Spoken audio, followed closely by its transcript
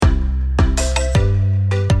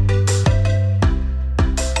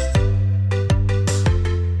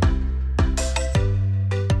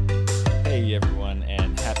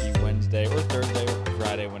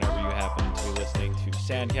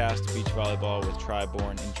Volleyball with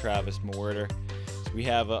Triborn and Travis Mewhirter. So we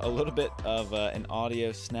have a little bit of an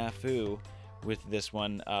audio snafu with this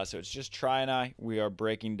one. So it's just Tri and I. We are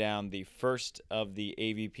breaking down the first of the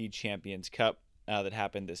AVP Champions Cup that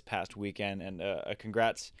happened this past weekend. And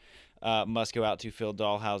congrats must go out to Phil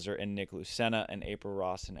Dahlhauser and Nick Lucena and April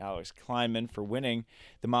Ross and Alex Kleinman for winning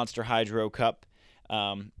the Monster Hydro Cup.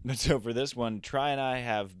 So for this one, Tri and I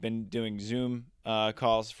have been doing Zoom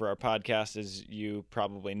calls for our podcast, as you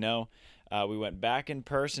probably know. We went back in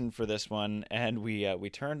person for this one, and we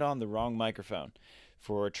turned on the wrong microphone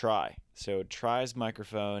for Tri. So Tri's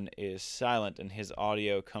microphone is silent, and his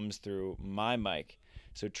audio comes through my mic.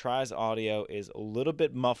 So Tri's audio is a little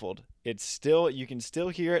bit muffled. It's still, you can still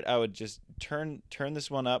hear it. I would just turn this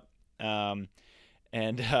one up, and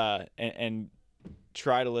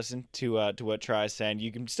try to listen to what Tri is saying.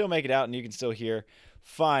 You can still make it out, and you can still hear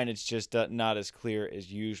fine. It's just not as clear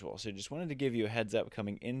as usual. So just wanted to give you a heads up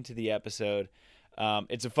coming into the episode.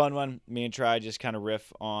 It's a fun one. Me and Tri just kind of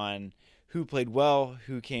riff on who played well,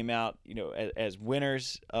 who came out, as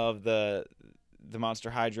winners of the Monster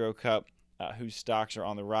Hydro Cup, whose stocks are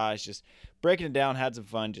on the rise. Just breaking it down, had some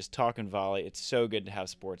fun, just talking volley. It's so good to have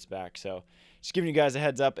sports back. So just giving you guys a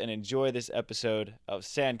heads up and enjoy this episode of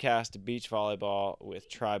Sandcast Beach Volleyball with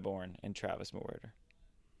Triborn and Travis Mewhirter.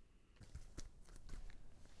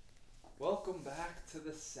 Welcome back to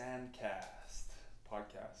the Sandcast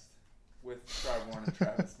podcast with Triborn and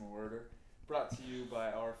Travis Mewhirter, brought to you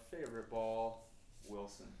by our favorite ball,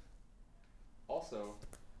 Wilson. Also,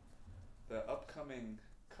 the upcoming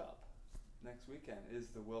cup next weekend is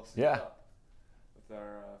the Wilson Cup with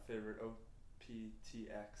our favorite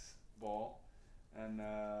OPTX ball. And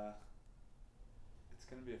it's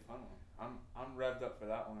gonna be a fun one. I'm revved up for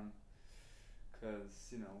that one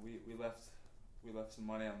because we left some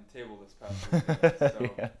money on the table this past weekend, so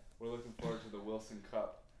yeah. We're looking forward to the Wilson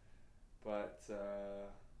Cup. But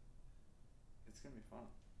it's gonna be fun.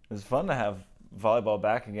 It was fun to have volleyball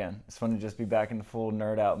back again. It's fun to just be back in full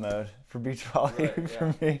nerd out mode for beach volley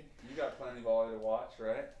for me. You got plenty of volley to watch,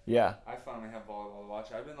 right? Yeah. I finally have volleyball to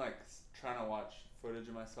watch. I've been trying to watch footage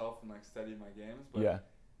of myself and study my games, but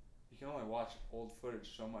you can only watch old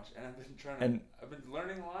footage so much. And I've been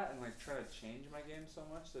learning a lot and trying to change my game so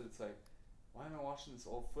much that it's why am I watching this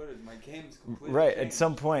old footage? My game's completely changed. At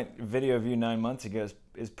some point, video of you 9 months ago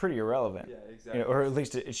is pretty irrelevant. Yeah, exactly. Or at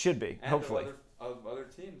least it should be, and hopefully. Of other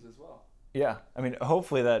teams as well. Yeah, I mean,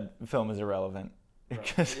 hopefully that film is irrelevant. Right.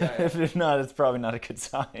 Because if not, it's probably not a good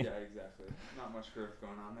sign. Yeah, exactly. Not much growth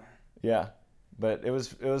going on there. Yeah, but it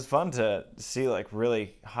was fun to see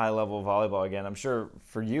really high level volleyball again. I'm sure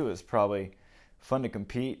for you it's probably fun to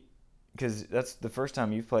compete because that's the first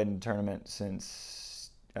time you've played in a tournament since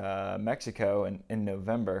Mexico in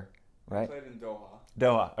November, right? I played in Doha.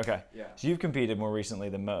 Doha, okay. Yeah. So you've competed more recently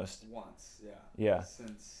than most. Once, yeah. Yeah.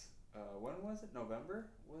 Since when was it? November?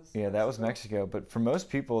 That was Mexico. But for most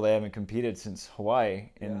people, they haven't competed since Hawaii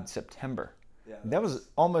in September. Yeah. That was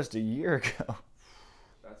almost a year ago.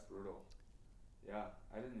 That's brutal. Yeah,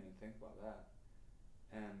 I didn't even think about that.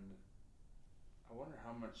 And I wonder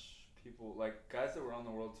how much people, guys that were on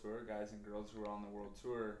the World Tour, guys and girls who were on the World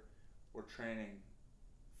Tour, were training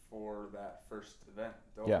for that first event,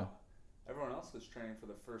 Doha. Yeah. Everyone else was training for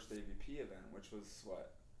the first AVP event, which was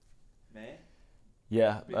what, May?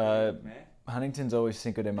 Yeah, May? Huntington's always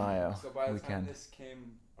Cinco de Mayo. So by the weekend. time this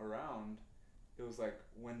came around, it was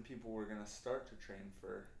when people were gonna start to train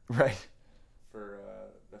for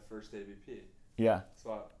the first AVP. Yeah.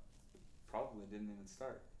 So I probably didn't even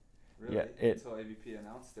start, really, until AVP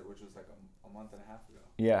announced it, which was a month and a half ago.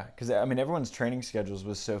 Yeah, because everyone's training schedules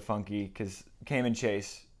was so funky. Because Cam and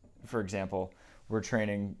Chase, for example, were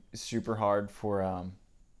training super hard for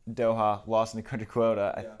Doha, lost in the country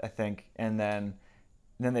quota, I think, and then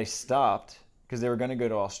they stopped because they were going to go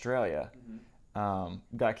to Australia. Mm-hmm.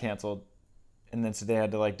 Got canceled, and then so they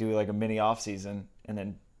had to do a mini off season and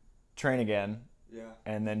then train again. Yeah.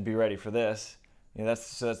 And then be ready for this.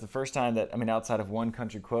 That's the first time that outside of one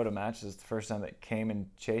country quota match, it's the first time that Cam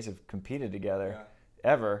and Chase have competed together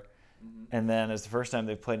ever. Mm-hmm. And then it's the first time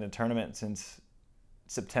they've played in a tournament since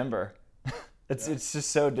September. It's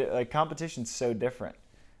just so competition's so different.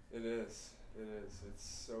 It is. It's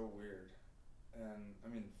so weird. And for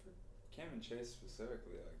Cam and Chase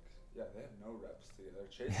specifically, they have no reps together.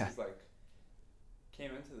 Chase is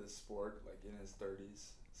came into this sport in his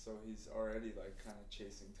 30s, so he's already kind of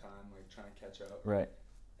chasing time, trying to catch up. Right.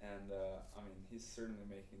 And he's certainly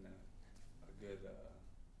making a good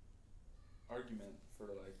argument for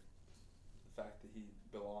the fact that he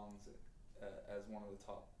belongs as one of the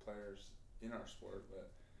top players in our sport. But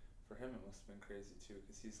for him, it must have been crazy too,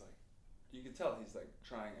 because he's you could tell he's like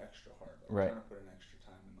trying extra hard, like Right. trying to put in extra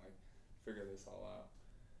time and like figure this all out.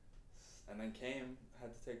 And then Cam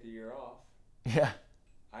had to take a year off. Yeah.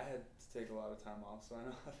 I had to take a lot of time off, so I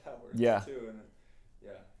know how that works Yeah. too. And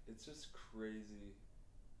it's just crazy,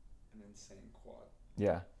 an insane quad.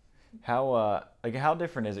 Yeah. How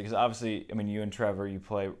different is it? Because obviously, I mean, you and Trevor, you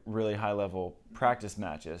play really high level practice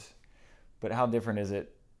matches, but how different is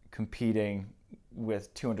it competing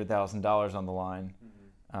with $200,000 on the line?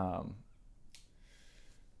 Mm-hmm.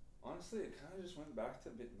 Honestly, it kind of just went back to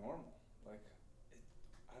a bit normal. Like,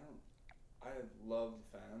 I love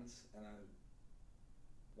the fans and I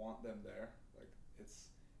want them there. Like,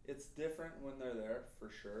 it's different when they're there for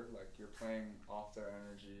sure. Like, you're playing off their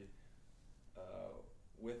energy.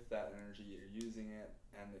 With that energy, you're using it,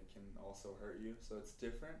 and it can also hurt you. So it's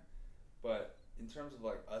different. But in terms of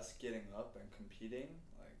like us getting up and competing,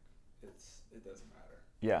 like it doesn't matter.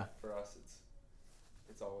 Yeah. For us,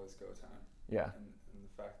 it's always go time. Yeah. And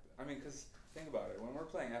the fact that, I mean, because think about it, when we're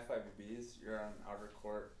playing FIVBs, you're on outer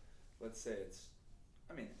court. Let's say it's,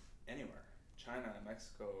 I mean, anywhere, China,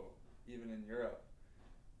 Mexico, even in Europe.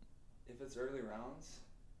 If it's early rounds,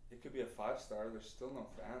 it could be a 5-star. There's still no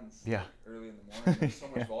fans. Yeah. Like, early in the morning, there's so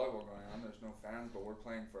much volleyball going on. There's no fans, but we're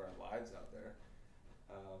playing for our lives out there.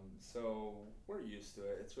 So we're used to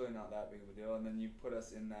it. It's really not that big of a deal. And then you put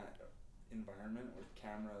us in that environment with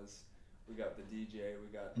cameras. We got the DJ.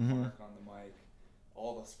 We got Mark on the mic.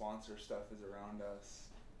 All the sponsor stuff is around us.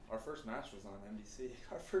 Our first match was on NBC.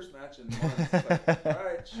 Our first match in months. Like, all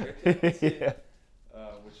right, check it. Yeah.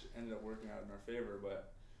 Which ended up working out in our favor,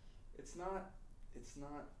 but it's not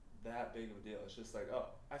that big of a deal. It's just like, oh,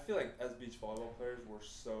 I feel like as beach volleyball players,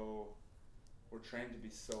 we're trained to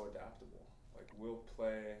be so adaptable. Like, we'll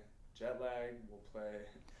play jet lag, we'll play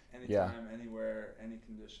anytime, anywhere, any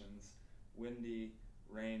conditions, windy,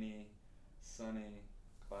 rainy, sunny,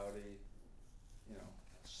 cloudy,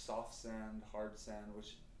 soft sand, hard sand,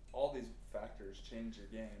 which all these factors change your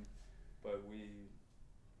game, but we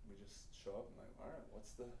just show up and like, all right,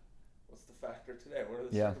 what's the factor today? What are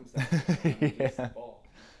the circumstances? Yeah. The ball.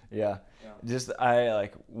 Yeah. Just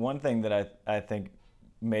one thing that I think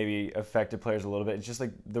maybe affected players a little bit. It's just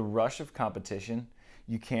like the rush of competition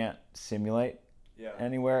you can't simulate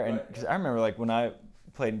anywhere. And because I remember like when I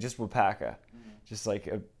played just Wapaka, just like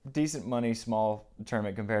a decent money small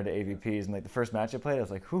tournament compared to AVPs, and like the first match I played, I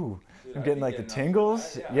was like, "Ooh, dude, I'm getting like the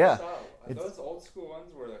tingles." I saw those old school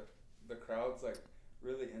ones where the crowd's like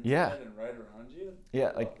really intimate and right around you.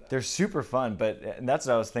 Yeah, like they're super fun, and that's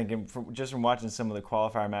what I was thinking just from watching some of the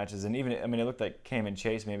qualifier matches, and even, I mean, it looked like Cam and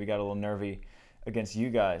Chase maybe got a little nervy against you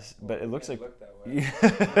guys, but it looks like that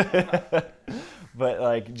way. But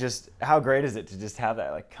like, just how great is it to just have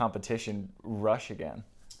that like competition rush again?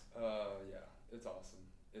 It's awesome.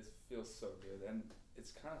 It feels so good, and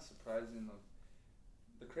it's kind of surprising.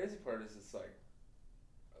 The crazy part is it's like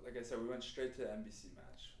I said, we went straight to the NBC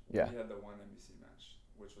match. Yeah. We had the one NBC match,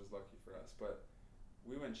 which was lucky for us, but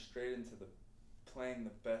we went straight into playing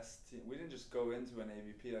the best team. We didn't just go into an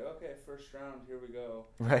AVP like, okay, first round, here we go.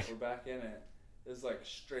 Right. We're back in it. It was like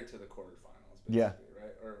straight to the quarterfinals, basically,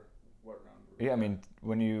 right? Or what round were we I mean,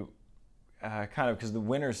 when you kind of, because the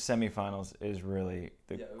winner's semifinals is really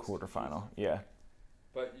the quarterfinal. Yeah.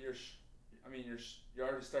 But you're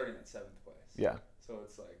already starting at 7th place. Yeah. So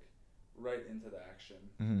it's like right into the action.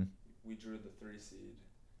 Mm-hmm. We drew the 3 seed.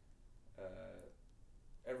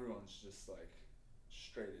 Everyone's just like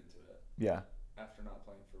straight into it. Yeah. After not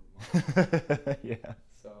playing for months. Yeah.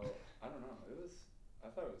 So I don't know. I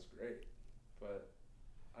thought it was great, but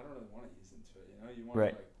I don't really want to ease into it. You want to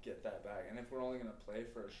like get that back. And if we're only gonna play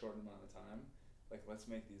for a short amount of time, like let's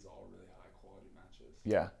make these all really high quality matches.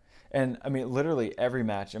 Yeah. And I mean, literally every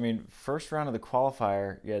match. I mean, first round of the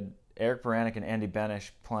qualifier, you had Eric Baranek and Andy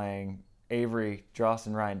Benish playing Avery, Dross,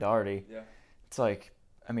 and Ryan Doherty. Yeah. It's like,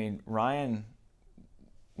 I mean, Ryan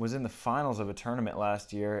was in the finals of a tournament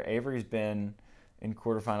last year. Avery's been in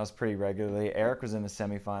quarterfinals pretty regularly. Eric was in the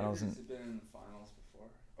semifinals. Avery's been in the finals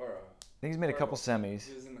before. I think he's made a couple semis.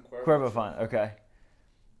 He was in the Cuervo final. Okay.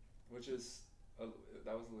 Which is, that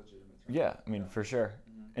was a legitimate tournament. Yeah, I mean, for sure.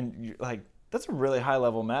 Mm-hmm. And like, that's a really high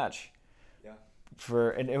level match. Yeah.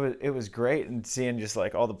 And it was great, and seeing just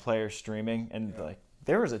like all the players streaming, and like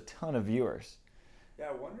there was a ton of viewers. Yeah,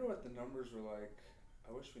 I wonder what the numbers were like.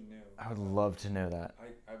 I wish we knew. I would love to know that.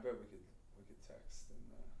 I bet we could text and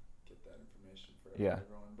get that information for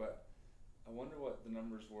everyone. But I wonder what the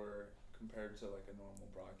numbers were compared to like a normal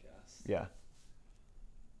broadcast. Yeah.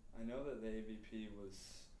 I know that the AVP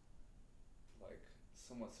was like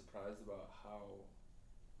somewhat surprised about how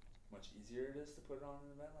much easier it is to put it on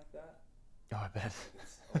an event like that. Oh, I bet. Like,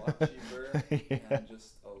 it's a lot cheaper and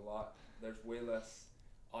just a lot there's way less.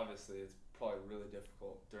 Obviously, it's probably really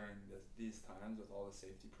difficult during these times with all the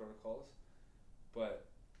safety protocols, but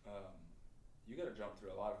you got to jump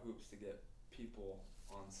through a lot of hoops to get people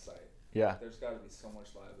on site. Yeah. There's got to be so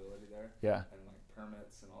much liability there. Yeah. And like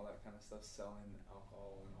permits and all that kind of stuff, selling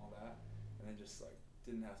alcohol and all that, and they just like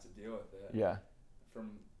didn't have to deal with it. Yeah.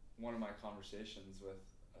 From one of my conversations with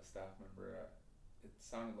a staff member, it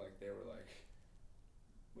sounded like they were like,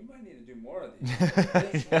 we might need to do more of these.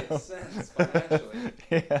 This makes sense financially.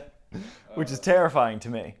 Yeah. Which is terrifying to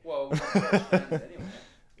me. Well, we don't charge fans anyway.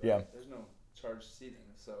 Right? Yeah. There's no charge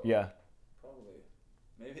seating, so Yeah. probably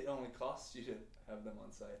maybe it only costs you to have them on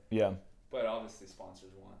site. Yeah. But obviously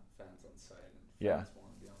sponsors want fans on site and fans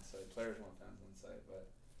want to be on site. Players want fans on site. But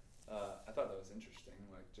I thought that was interesting,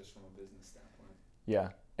 like just from a business standpoint.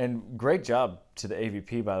 Yeah. And great job to the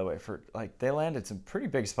AVP, by the way, for like they landed some pretty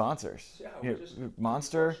big sponsors. Yeah, You know, just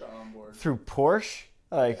Monster Porsche on board. through Porsche.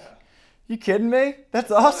 Like, Yeah. you kidding me? That's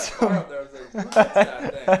I saw that awesome. car up there, I was like, who gets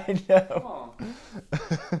that thing? I know. Come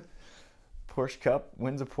on. Porsche Cup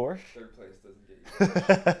wins a Porsche. Third place doesn't get you.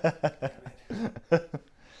 Damn it.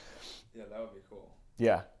 Yeah, that would be cool.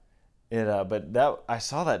 Yeah. But that I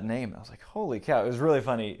saw that name. I was like, holy cow! It was really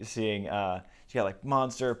funny seeing. You got like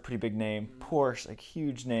Monster, pretty big name. Porsche, like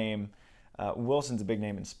huge name. Wilson's a big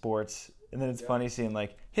name in sports. And then it's funny seeing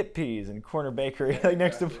like Hip Peas and Corner Bakery like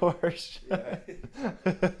next to Porsche. Yeah.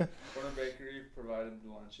 Corner Bakery provided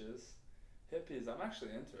the lunches. Hip Peas, I'm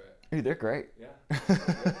actually into it. Dude, they're great. Yeah.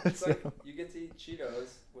 It's like you get to eat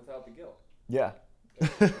Cheetos without the guilt. Yeah. I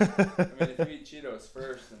mean, if you eat Cheetos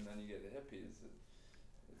first and then you get the Hip Peas,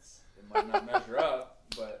 it might not measure up,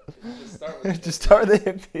 but if you just start with Just start with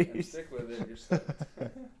the Hip and Peas. stick with it, you're stuck.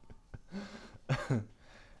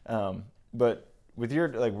 But with your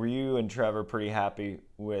were you and Trevor pretty happy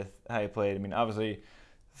with how you played? I mean, obviously,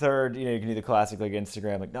 third, you can do the classic like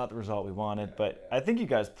Instagram, like not the result we wanted, but I think you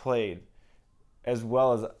guys played as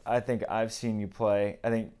well as I think I've seen you play. I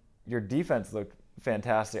think your defense looked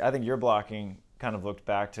fantastic. I think your blocking kind of looked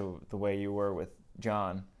back to the way you were with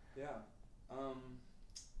John. Yeah.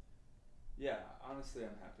 Yeah, honestly,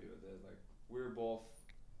 I'm happy with it. Like, we were both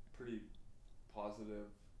pretty positive,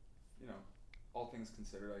 all things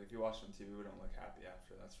considered. Like, if you watch on TV, we don't look happy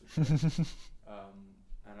after, that's for sure.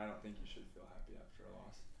 And I don't think you should feel happy after a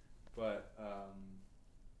loss. But,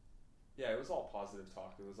 yeah, it was all positive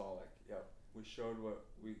talk. It was all like, yep, we showed what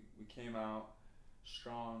we came out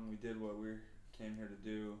strong. We did what we came here to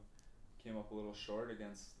do. Came up a little short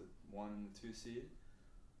against the 1 and the 2 seed.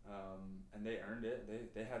 And they earned it.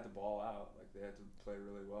 They had the ball out. Like, they had to play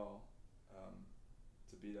really well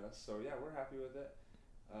to beat us. So, yeah, we're happy with it.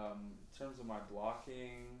 In terms of my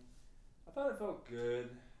blocking, I thought it felt good.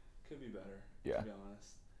 Could be better, Yeah. to be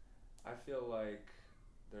honest. I feel like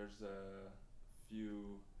there's a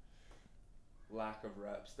few lack of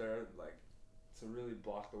reps there, like, to really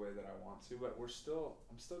block the way that I want to. But I'm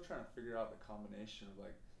still trying to figure out the combination of,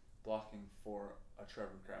 like, blocking for a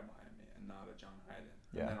Trevor Crab behind me and not a John Hayden.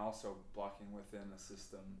 Yeah. And then also blocking within a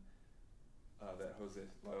system that Jose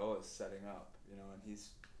Loyola is setting up, and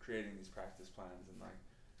he's creating these practice plans and like,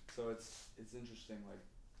 so it's interesting. Like,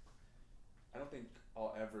 I don't think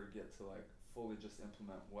I'll ever get to like fully just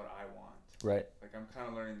implement what I want. Right. Like, I'm kind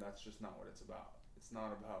of learning that's just not what it's about. It's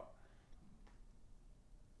not about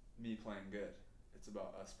me playing good. It's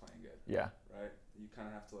about us playing good. Yeah. Right. You kind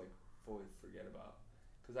of have to like fully forget about,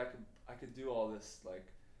 because I could do all this like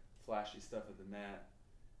flashy stuff at the net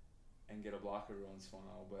and get a block every once in a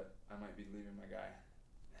while, but I might be leaving my guy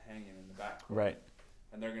hanging in the back court. Right.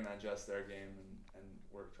 And they're gonna adjust their game and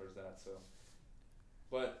work towards that. So,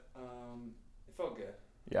 but it felt good.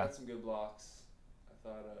 Yeah. Had some good blocks. I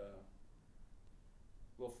thought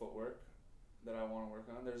little footwork that I want to work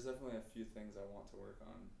on. There's definitely a few things I want to work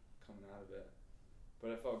on coming out of it,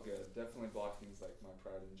 but it felt good. Definitely blocking is like my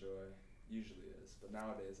pride and joy. Usually is, but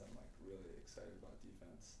nowadays I'm like really excited about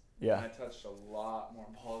defense. Yeah. And I touched a lot more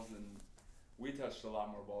balls than we touched a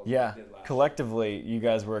lot more balls Yeah. than we did last Collectively, you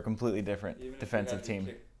guys were a completely different year. Even defensive if we had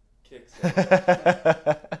team. Kicks.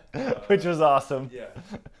 Which was awesome. Yeah.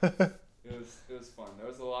 It was fun. There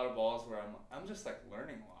was a lot of balls where I'm just like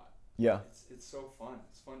learning a lot. Yeah. It's so fun.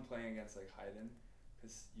 It's fun playing against like Hayden,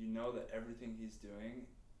 because you know that everything he's doing,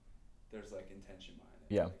 there's like intention behind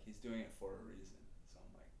it. Yeah. Like, he's doing it for a reason. So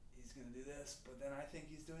I'm like, he's gonna do this, but then I think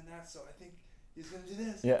he's doing that, so I think he's gonna do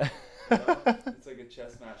this. Yeah. It's like a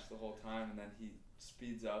chess match the whole time, and then he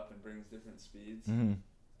speeds up and brings different speeds. Mm-hmm.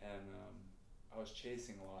 And I was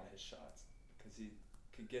chasing a lot of his shots because he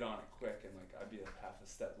could get on it quick, and like I'd be like half a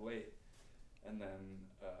step late, and then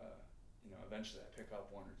eventually I pick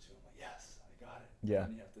up one or two. I'm like, yes, I got it. Yeah.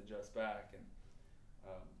 And then you have to adjust back, and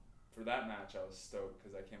for that match, I was stoked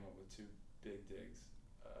because I came up with 2 big digs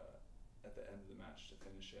at the end of the match to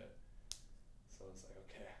finish it. So I was like,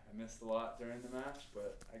 okay, I missed a lot during the match,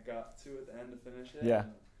 but I got 2 at the end to finish it. Yeah.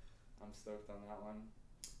 And I'm stoked on that one.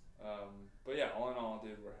 But yeah, all in all,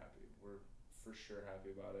 dude, we're happy. We're for sure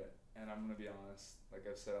happy about it. And I'm gonna be honest, like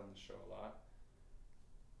I've said on the show a lot,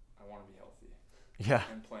 I want to be healthy. Yeah.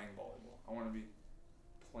 And playing volleyball. I want to be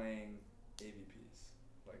playing AVPs.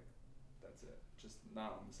 Like, that's it. Just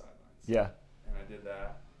not on the sidelines. Yeah. And I did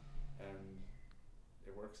that, and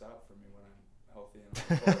it works out for me when I'm healthy and on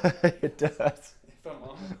the court. It does. If I'm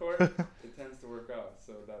on the court, it tends to work out.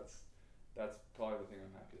 So that's probably the thing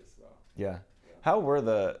I'm happiest about. Yeah. How were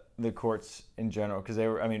the courts in general? Because they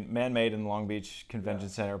were, I mean, man-made in the Long Beach Convention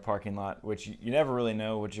Center parking lot, which you never really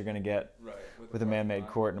know what you're going to get with a man-made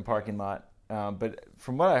court in a parking lot. But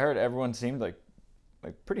from what I heard, everyone seemed like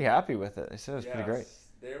pretty happy with it. They said it was pretty great.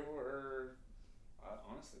 They were. I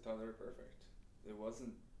honestly thought they were perfect. It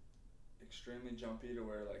wasn't extremely jumpy to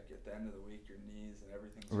where like at the end of the week your knees and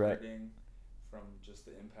everything's hurting from just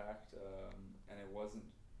the impact, and it wasn't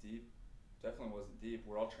deep. Definitely wasn't deep.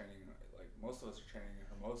 We're all training, like most of us are training in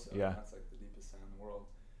Hermosa. Yeah. And that's like the deepest sand in the world.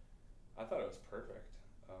 I thought it was perfect.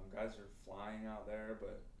 Guys are flying out there,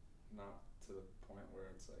 but not to the point where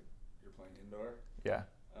it's like you're playing indoor. Yeah.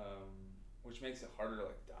 Which makes it harder to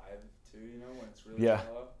like dive too, you know, when it's really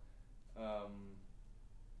shallow.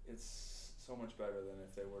 It's so much better than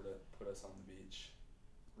if they were to put us on the beach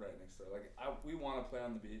right next door. Like we want to play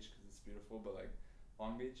on the beach because it's beautiful, but like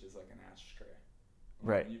Long Beach is like an ashtray.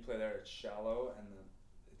 Right. When you play there, it's shallow, and it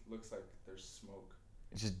looks like there's smoke.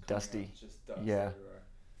 It's just dusty. It's just dust everywhere.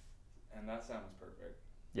 And that sound was perfect.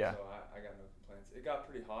 Yeah. So I got no complaints. It got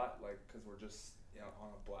pretty hot, like, because we're just, on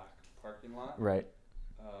a black parking lot. Right.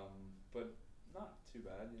 But not too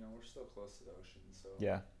bad. We're still close to the ocean, so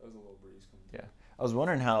yeah. There was a little breeze coming through. Yeah. I was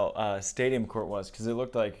wondering how stadium court was, because it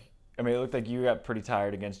looked like you got pretty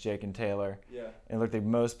tired against Jake and Taylor. Yeah. And it looked like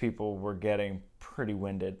most people were getting pretty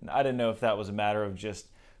winded. And I didn't know if that was a matter of just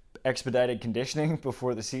expedited conditioning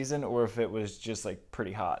before the season or if it was just like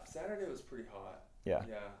pretty hot. Saturday was pretty hot. Yeah.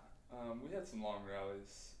 Yeah. We had some long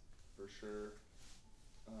rallies for sure.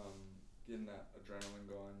 Getting that adrenaline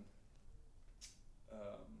going.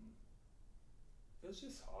 It was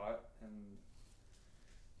just hot, and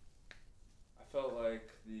I felt like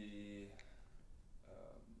the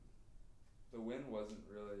wind wasn't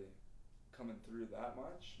really coming through that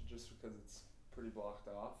much, just because it's pretty blocked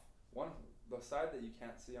off. The side that you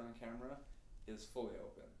can't see on camera is fully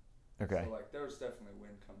open. Okay. So like there was definitely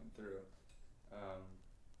wind coming through,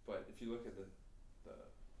 but if you look at the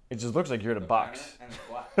it just looks like you're in a box. And it's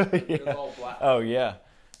black. Yeah. It was all black. Oh yeah,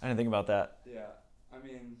 I didn't think about that. Yeah, I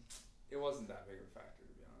mean, it wasn't that big of a factor,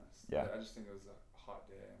 to be honest. Yeah. I just think it was a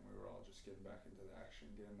hot day, and we were all just getting back into the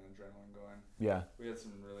action, getting the adrenaline going. Yeah. We had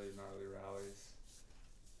some really gnarly rallies,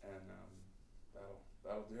 and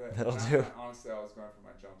that'll do it. That'll do. Honestly, I was going for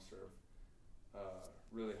my jump serve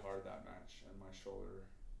really hard that match, and my shoulder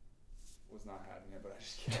was not having it, but I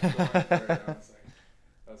just kept going for it, and I was like,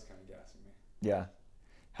 that was kind of gassing me. Yeah.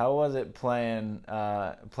 How was it playing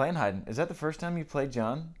Hayden? Is that the first time you played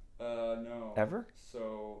John? No. Ever?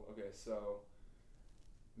 So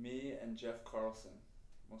me and Jeff Carlson.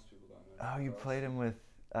 Most people don't know. Oh, you Carlson. played him with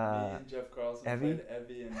me and Jeff Carlson Evie? played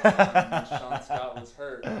Evie and when Sean Scott was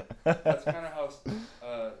hurt. That's kind of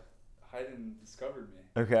how Hayden discovered me.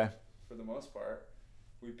 Okay. For the most part,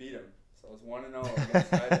 we beat him. So I was 1-0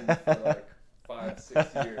 against Hayden for like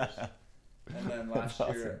 5-6 years. And then last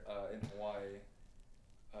year in Hawaii,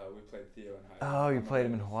 we played Theo and Hayden. Oh, you played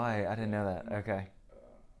him in Hawaii. I didn't know that. Okay.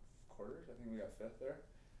 Quarters, I think we got 5th there.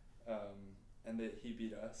 And he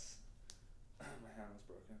beat us. My hand was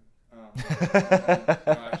broken. No,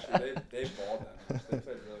 actually, they balled that match. They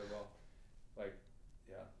played really well.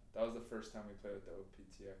 That was the first time we played with the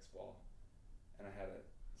OPTX ball, and I had a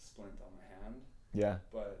splint on my hand. Yeah.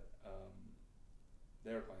 But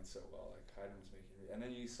they were playing so well. Like Hayden was making it, and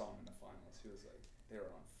then you saw him in the finals. He was like, they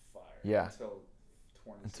were on fire. Yeah.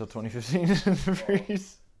 Until 2015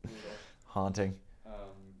 freeze. Haunting.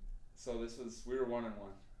 So we were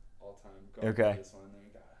 1-1 all time. Going Okay. This one, and then we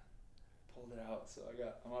pulled it out. So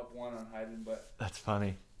I'm up 1 on Hayden, but That's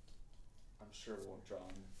funny. I'm sure we'll draw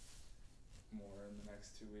him more in the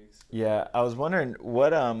next 2 weeks. Yeah, I was wondering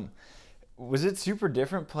what was it super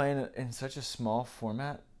different playing in such a small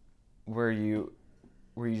format where you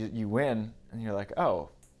win and you're like, oh,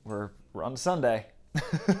 we're on Sunday.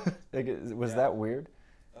 Was that weird?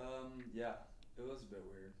 Yeah, it was a bit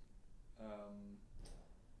weird.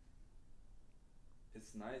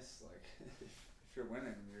 It's nice, like if you're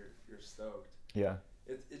winning, you're stoked. Yeah.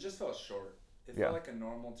 It just felt short. it Yeah. felt like a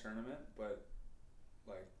normal tournament, but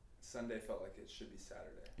like Sunday felt like it should be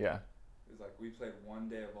Saturday. Yeah. It was like we played one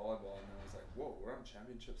day of volleyball, and then it was like, whoa, we're on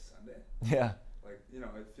championship Sunday. Yeah. Like, you know,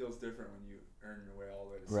 it feels different when you earn your way all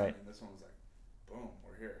the way to Right. Sunday. And this one was like, boom,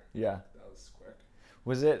 we're here. Yeah. That was quick.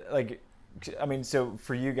 Was it like, I mean, so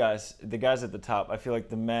for you guys, the guys at the top, I feel like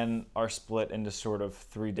the men are split into sort of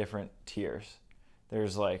 3 different tiers.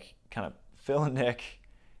 There's like kind of Phil and Nick,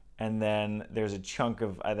 and then there's a chunk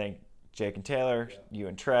of, I think, Jake and Taylor, you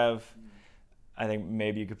and Trev. Mm-hmm. I think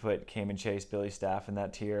maybe you could put Cam and Chase, Billy Staff in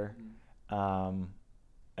that tier. And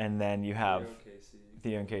then you have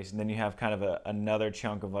Theo and Casey. And then you have kind of another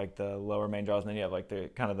chunk of like the lower main draws, and then you have like the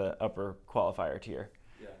kind of the upper qualifier tier.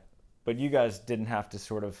 Yeah. But you guys didn't have to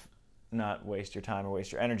sort of not waste your time or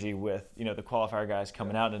waste your energy with, you know, the qualifier guys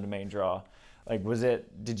coming out into main draw. Like,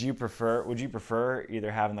 would you prefer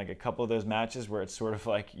either having like a couple of those matches where it's sort of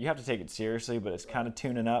like you have to take it seriously, but it's kind of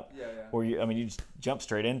tuning up? Yeah. Or you just jump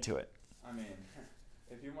straight into it? I mean,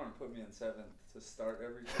 if you want to put me in 7th to start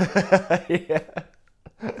every game, yeah.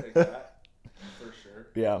 I'll take that for sure.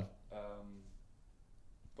 Yeah.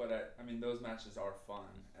 But I mean, those matches are fun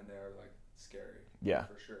and they are like scary. Yeah.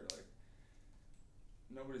 For sure. Like,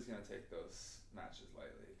 nobody's gonna take those matches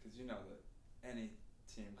lightly because you know that any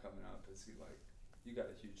team coming up is like, you got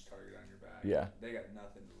a huge target on your back. Yeah. They got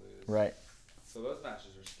nothing to lose. Right. So those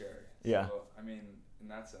matches are scary. Yeah. So, I mean, in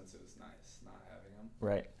that sense, it was nice not having them.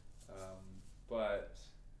 Right. But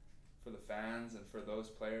for the fans and for those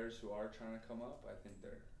players who are trying to come up, I think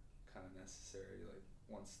they're kind of necessary. Like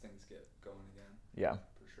once things get going again. Yeah.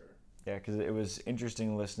 For sure. Yeah, because it was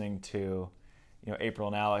interesting listening to, you know, April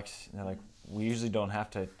and Alex. And they're like, we usually don't have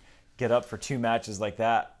to get up for 2 matches like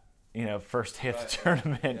that, you know, first day of the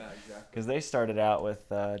tournament. Yeah, exactly. Because they started out with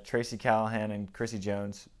Tracy Callahan and Chrissy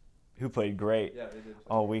Jones, who played great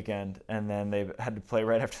all weekend. And then they had to play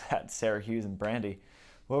right after that Sarah Hughes and Brandy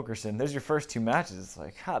Wilkerson. Those are your first 2 matches. It's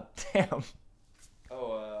like, god damn.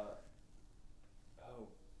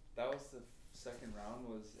 That was the second round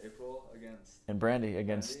was April against... And Brandy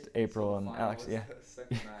against April and Alex, yeah. The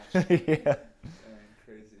second match. Yeah.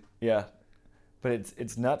 Crazy. Yeah. But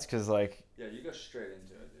it's nuts because, like... Yeah, you go straight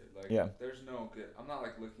into it, dude. Like, yeah. There's no good... I'm not,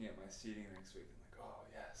 like, looking at my seeding next week and like, oh,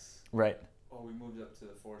 yes. Right. Oh, we moved up to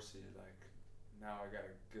the 4 seed. Like, now I got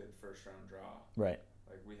a good first round draw. Right.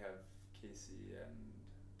 Like, we have Casey and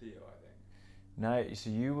Theo, I think. Now,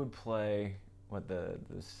 so you would play, what, the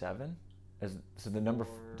 7? So the number...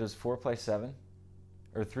 Does 4 play 7?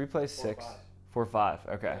 Or 3 plays 6? 4, 5.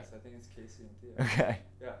 Okay. Yes, I think it's Casey and Theo. Okay.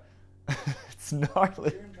 Yeah. It's gnarly.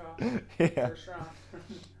 Dream draw. Yeah. First round.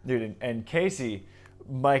 Dude, and Casey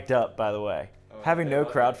mic'd up, by the way. Having no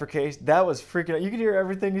love crowd it. for Casey, that was freaking out. You could hear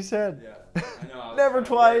everything he said. Yeah, I know. I was Never kinda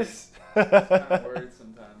twice. Worried. I was kind of worried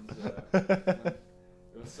sometimes. When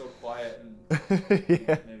it was so quiet and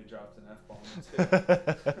Yeah. maybe dropped an F-bomb or 2.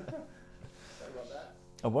 Sorry about that.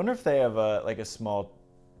 I wonder if they have a small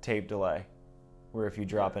tape delay where if you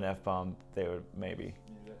drop an F-bomb, they would maybe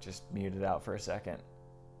just mute it out for a second.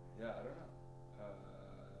 Yeah, I don't know.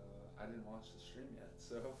 I didn't watch the stream yet,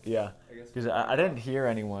 so Yeah, I guess because I didn't hear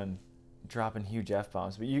anyone dropping huge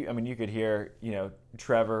F-bombs, but you could hear, you know,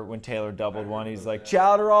 Trevor when Taylor doubled one, he's like,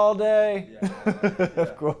 chowder all day. Yeah.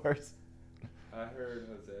 Of course. I heard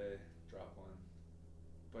Jose drop one,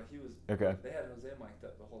 but he was Okay. They had Jose mic'd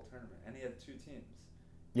up the whole tournament, and he had 2 teams.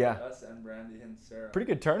 Yeah. Us and Brandy and Sarah. Pretty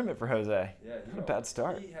good tournament for Jose. Yeah. Not a bad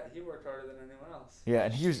start. He worked harder than anyone else. Yeah,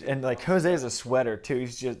 and like Jose is a sweater too.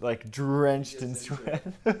 He's just like drenched in sweat.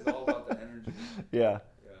 It's all about the energy. Yeah.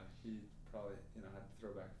 Yeah, he probably had to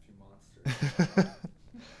throw back a few monsters.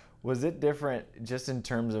 Was it different just in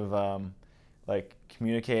terms of like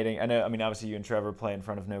communicating? I know, I mean, obviously you and Trevor play in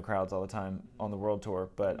front of no crowds all the time on the World Tour,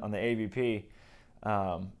 but on the AVP,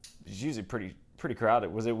 it's usually pretty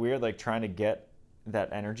crowded. Was it weird, like trying to get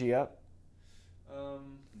that energy up? No.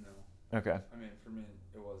 Okay. I mean, for me,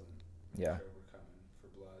 it wasn't. Yeah. Trevor coming for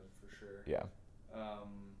blood for sure. Yeah.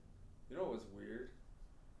 You know what was weird?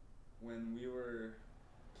 When we were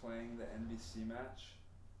playing the NBC match,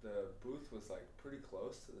 the booth was like pretty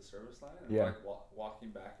close to the service line, and Yeah. like walking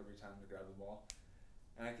back every time to grab the ball,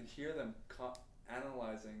 and I could hear them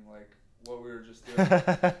analyzing like what we were just doing. Try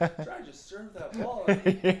to just serve that ball. I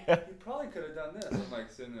mean, Yeah. you probably could have done this. I'm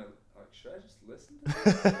like sitting there, like, should I just listen to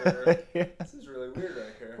this? Or, Yeah. this is really weird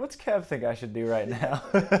right here. What's Kev think I should do right now?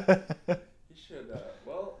 He should.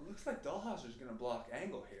 Well, it looks like Dahlhauser's gonna block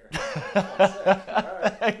angle here.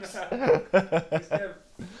 Alright. Thanks.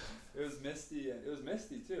 It was Misty. It was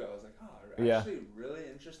Misty too. I was like, I'm Yeah. actually really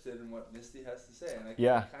interested in what Misty has to say, and I can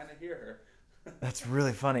Yeah. kind of hear her. That's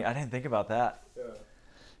really funny. I didn't think about that. Yeah.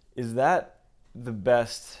 Is that the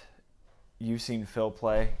best you've seen Phil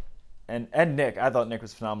play, and Nick. I thought Nick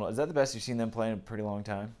was phenomenal. Is that the best you've seen them play in a pretty long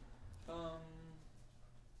time? I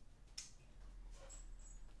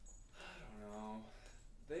don't know.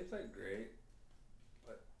 They played great,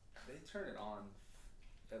 but they turn it on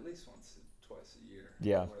at least twice a year.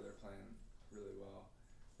 Yeah. Where they're playing really well.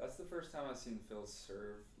 That's the first time I've seen Phil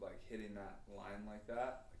serve like hitting that line like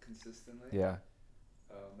that consistently. Yeah.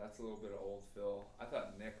 That's a little bit of old Phil. I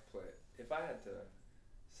thought Nick played. If I had to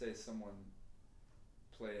say someone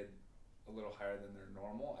played a little higher than their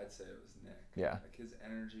normal, I'd say it was Nick. Yeah. Like his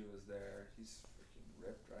energy was there. He's freaking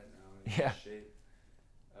ripped right now. He's Yeah. in shape.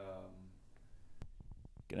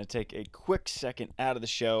 Going to take a quick second out of the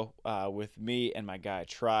show with me and my guy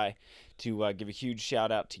Try to give a huge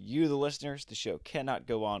shout out to you, the listeners. The show cannot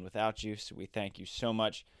go on without you, so we thank you so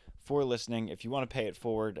much for listening. If you want to pay it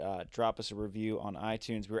forward, drop us a review on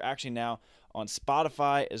iTunes. We're actually now on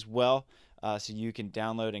Spotify as well, so you can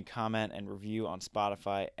download and comment and review on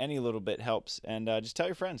Spotify. Any little bit helps. And just tell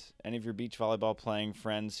your friends, any of your beach volleyball playing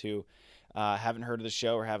friends who haven't heard of the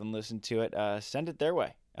show or haven't listened to it, send it their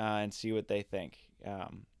way and see what they think.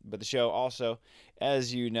 But the show also,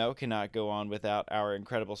 as you know, cannot go on without our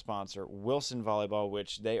incredible sponsor, Wilson Volleyball,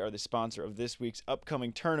 which they are the sponsor of this week's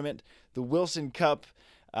upcoming tournament, the Wilson Cup.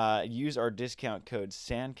 Use our discount code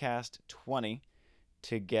SANDCAST20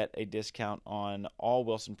 to get a discount on all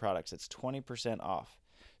Wilson products. It's 20% off.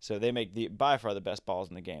 So they make by far the best balls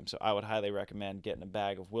in the game. So I would highly recommend getting a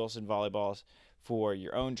bag of Wilson volleyballs for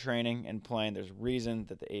your own training and playing. There's a reason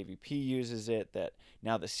that the AVP uses it, that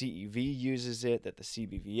now the CEV uses it, that the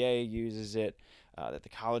CBVA uses it, that the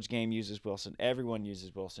college game uses Wilson. Everyone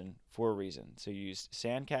uses Wilson for a reason. So use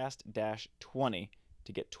SANDCAST-20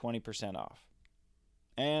 to get 20% off.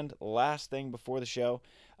 And last thing before the show,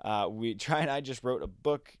 Try and I just wrote a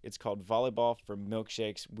book. It's called Volleyball for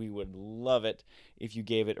Milkshakes. We would love it if you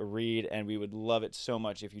gave it a read, and we would love it so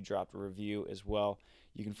much if you dropped a review as well.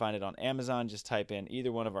 You can find it on Amazon. Just type in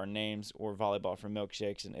either one of our names or Volleyball for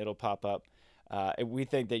Milkshakes, and it'll pop up. We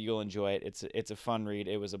think that you'll enjoy it. It's a fun read.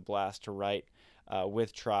 It was a blast to write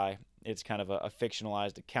with Try. It's kind of a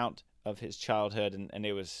fictionalized account of his childhood, and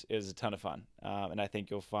it was a ton of fun. And I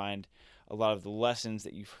think you'll find a lot of the lessons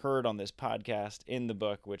that you've heard on this podcast in the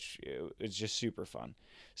book, which is just super fun.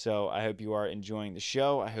 So I hope you are enjoying the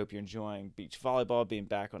show. I hope you're enjoying beach volleyball being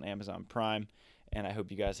back on Amazon Prime, and I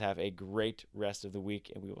hope you guys have a great rest of the week,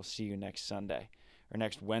 and we will see you next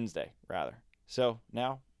Wednesday, rather. So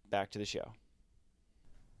now back to the show.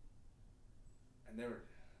 And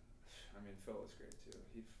Phil was great too.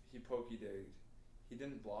 He pokey digged. He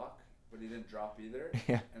didn't block, but he didn't drop either.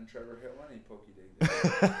 Yeah. And Trevor hit one, he pokey digged it.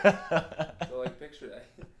 So picture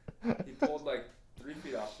that. He pulled 3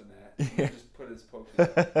 feet off the net and he just put his pokey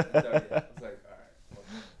and dug it. I was like, all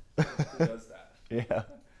right, who does that? Yeah.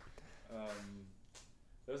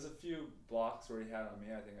 There was a few blocks where he had on me.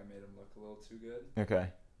 I think I made him look a little too good. Okay.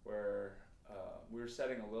 Where we were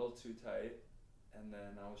setting a little too tight, and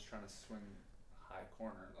then I was trying to swing high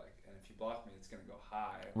corner, and if you block me, it's gonna go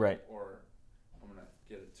high. Right. Or I'm gonna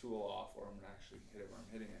get a tool off, or I'm gonna actually hit it where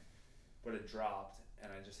I'm hitting it. But it dropped,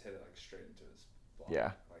 and I just hit it straight into his block.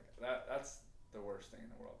 Yeah. That's the worst thing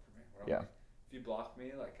in the world for me. Where I'm if you block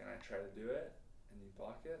me, and I try to do it, and you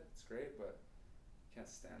block it, it's great, but I can't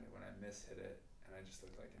stand it when I hit it, and I just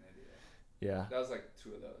look like an idiot. Yeah. That was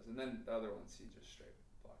 2 of those, and then the other ones he just straight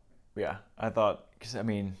blocked me. Yeah, I thought, because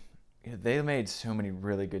they made so many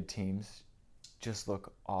really good teams just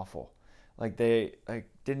look awful. They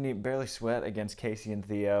didn't even barely sweat against Casey and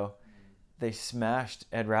Theo. Mm-hmm. They smashed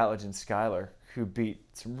Ed Ratledge and Skylar, who beat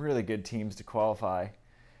some really good teams to qualify.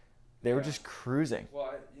 They were just cruising.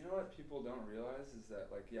 Well, you know what people don't realize is that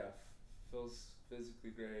Phil's physically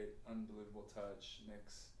great, unbelievable touch,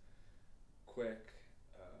 Nick's quick,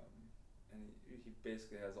 and he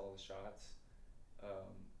basically has all the shots.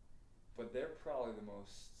 But they're probably the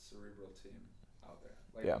most cerebral team out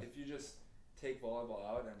there. If you just take volleyball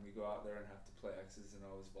out and we go out there and have to play X's and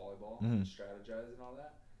O's volleyball and strategize and all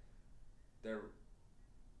that, they're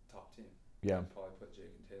top team. Yeah. I'd probably put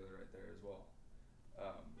Jake and Taylor right there as well.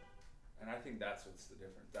 And I think that's what's the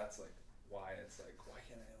difference. That's why it's why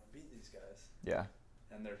can't anyone beat these guys? Yeah.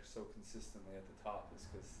 And they're so consistently at the top is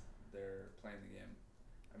because they're playing the game.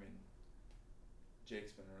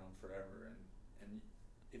 Jake's been around forever, and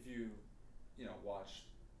if you watched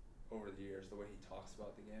over the years the way he talks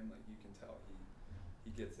about the game, you can tell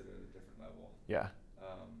he gets it at a different level. Yeah.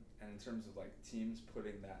 And in terms of teams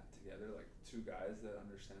putting that together, 2 guys that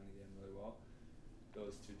understand the game really well,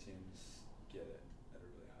 those 2 teams get it at a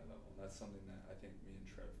really high level. And that's something that I think me and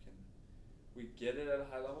Trev we get it at a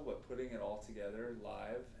high level, but putting it all together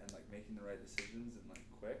live and making the right decisions and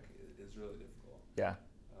quick is really difficult. Yeah.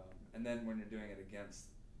 And then when you're doing it against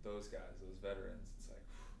those guys, those veterans, it's like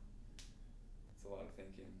it's a lot of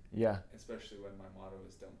thinking. Yeah. Especially when my motto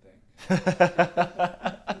is "Don't think."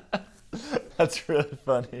 That's really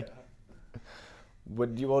funny. Yeah.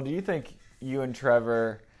 Do you think you and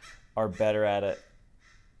Trevor are better at it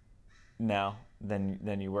now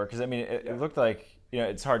than you were? Because I mean, it looked like,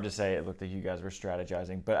 it's hard to say. It looked like you guys were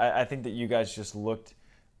strategizing, but I think that you guys just looked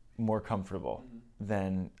more comfortable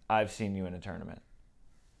than I've seen you in a tournament.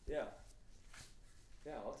 Yeah.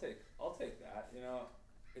 Yeah, I'll take that.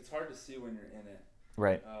 It's hard to see when you're in it.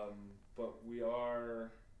 Right. But we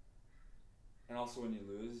are, and also when you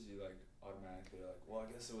lose, you like automatically are like, well,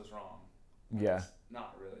 I guess it was wrong. Yeah. It's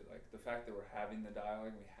not really. Like the fact that we're having the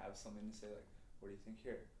dialogue, we have something to say. Like, what do you think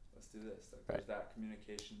here? Let's do this. Like, there's that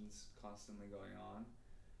communications constantly going on.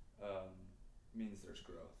 Means there's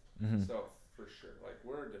growth. Mm-hmm. So for sure, like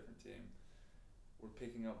we're a different team. We're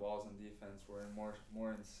picking up balls on defense. We're more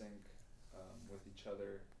in sync with each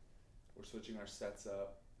other. We're switching our sets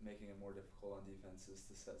up, making it more difficult on defenses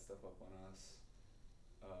to set stuff up on us.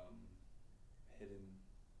 Hitting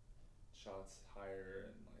shots higher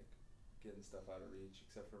and like getting stuff out of reach,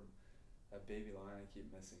 except for that baby line I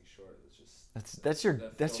keep missing short. It's just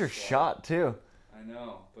that's your shot too. I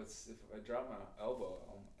know, but if I drop my elbow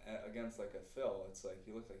against like a fill, it's like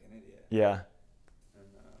you look like an idiot. Yeah. And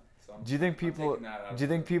so do you think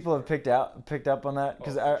people have picked up on that?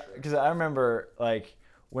 Because I remember like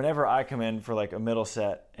whenever I come in for like a middle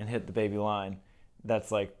set and hit the baby line,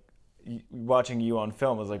 that's like watching you on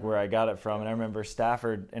film is like where I got it from. And I remember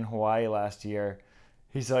Stafford in Hawaii last year.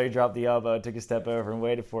 He saw you drop the elbow, took a step over, and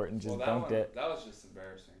waited for it, and just dunked it. That was just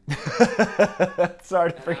embarrassing.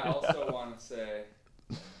 Sorry to bring it up. I also want to say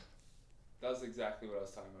that was exactly what I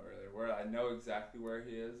was talking about earlier, where I know exactly where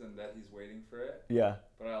he is and that he's waiting for it. Yeah.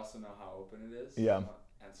 But I also know how open it is. Yeah.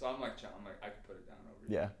 And so I'm like, I could put it down over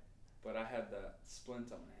here. Yeah. But I had that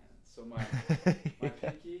splint on my hand, so my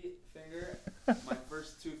pinky finger, my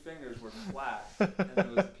first two fingers were flat, and there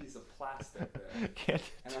was a piece of plastic there.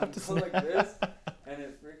 And I'm just like this. And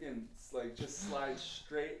it freaking like just slides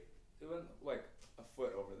straight. It went like a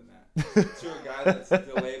foot over the net to a guy that's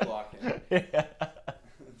delay blocking. Yeah.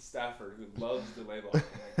 Stafford, who loves delay blocking.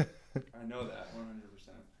 Like, I know that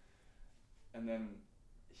 100%. And then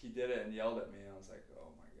he did it and yelled at me, and I was like,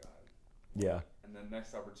 oh my god. Yeah. And then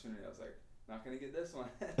next opportunity, I was like, not gonna get this one.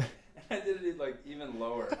 And I did it like even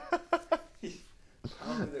lower. He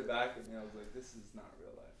pounded it back at me. I was like, this is not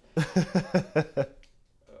real life.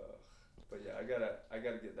 But yeah, I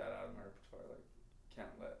gotta get that out of my repertoire. Like, can't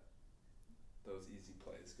let those easy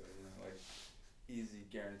plays go. Like easy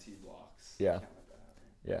guaranteed blocks. Yeah. Can't let that happen.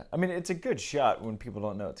 Yeah. I mean, it's a good shot when people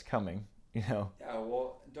don't know it's coming. Yeah.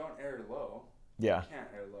 Well, don't air low. Yeah. You can't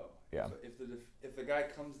air low. Yeah. So if the guy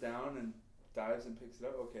comes down and dives and picks it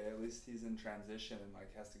up, okay, at least he's in transition and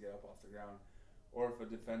like has to get up off the ground. Or if a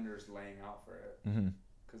defender's laying out for it. Mm-hmm.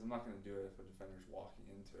 Because I'm not going to do it if a defender's walking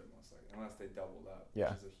into it, most likely, unless they doubled up,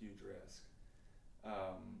 yeah. which is a huge risk.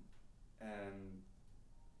 And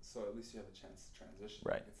so at least you have a chance to transition.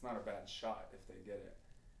 Right. It's not a bad shot if they get it.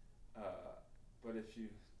 But if you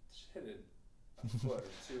hit it a foot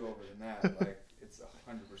or two over the net, like it's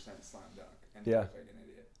 100% slam dunk, and you look like an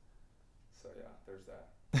idiot. So yeah, there's that.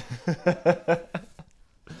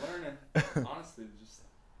 Learning, honestly, just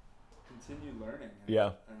continue learning.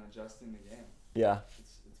 And adjusting the game. Yeah.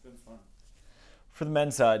 It's been fun. For the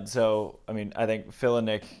men's side, so I mean, I think Phil and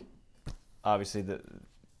Nick, obviously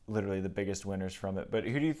literally the biggest winners from it. But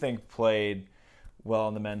who do you think played well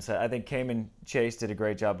on the men's side? I think Cayman Chase did a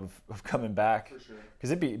great job of coming back. For sure. Because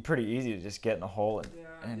it'd be pretty easy to just get in the hole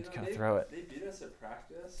and kind of throw it. They beat us at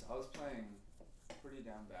practice. I was playing pretty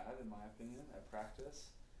damn bad, in my opinion, at practice.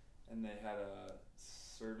 And they had a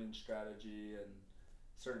serving strategy and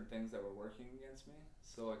certain things that were working against me.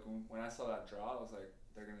 So like when I saw that draw, I was like,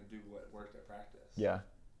 they're gonna do what worked at practice. Yeah.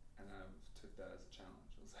 And I took that as a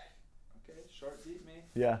challenge. I was like, okay, short deep me.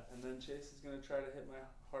 Yeah. And then Chase is gonna try to hit my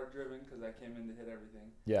hard driven because I came in to hit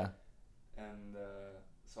everything. Yeah. And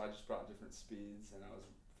so I just brought different speeds, and I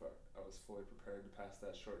was fully prepared to pass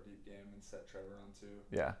that short deep game and set Trevor on two.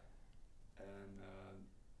 Yeah. And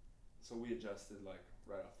so we adjusted like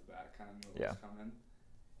right off the bat, kind of knew what was coming,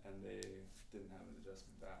 and they didn't have an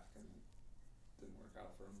adjustment back, and it didn't work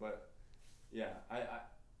out for them. But yeah,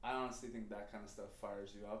 I honestly think that kind of stuff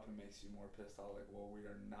fires you up and makes you more pissed off. Like, well, we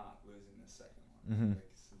are not losing this second one. Mm-hmm.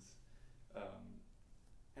 Like, since,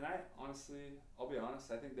 and I honestly, I'll be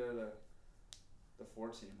honest, I think they're the 4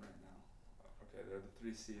 team right now. Okay, they're the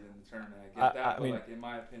 3 seed in the tournament. I get that, but like in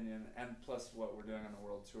my opinion, and plus what we're doing on the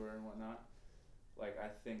World Tour and whatnot, like I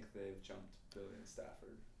think they've jumped Billy and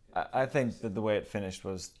Stafford I think that the way it finished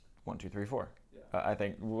was 1, 2, 3, 4. Yeah. I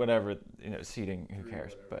think whatever, seating, who Three,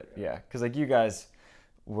 cares? whatever, But yeah, because like you guys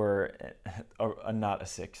were not a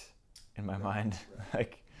 6 in my mind. Right.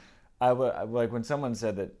 Like I would like when someone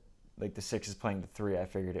said that like the 6 is playing the 3, I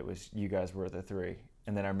figured it was you guys were the 3.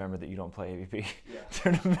 And then I remember that you don't play AVP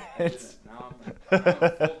tournaments. Now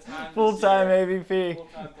I'm full-time AVP.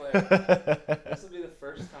 Full-time player. This will be the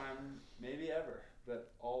first time, maybe ever, that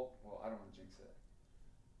I don't want to jinx it.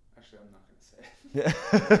 Actually, I'm not going to say it. Yeah.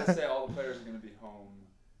 I'm going to say all the players are going to be home,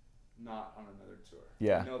 not on another tour.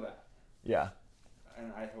 Yeah. I know that. Yeah.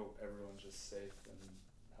 And I hope everyone's just safe and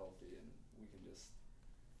healthy, and we can just,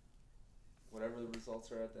 whatever the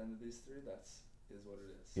results are at the end of these 3, is what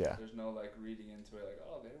it is. Yeah. There's no like reading into it like,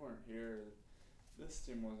 oh, they weren't here, this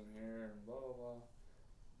team wasn't here, and blah blah blah.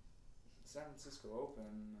 San Francisco Open.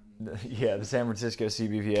 And Yeah, the San Francisco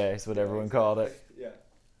CBVA is what everyone called it. Yeah.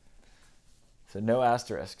 So no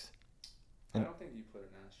asterisks. I don't think you put an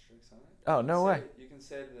asterisk on it. Oh, no way. You can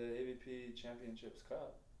say the AVP Champions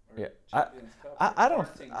Cup. Or Yeah, Champions Cup. I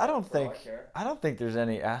don't think there's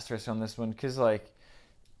any asterisk on this one because like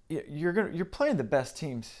you're playing the best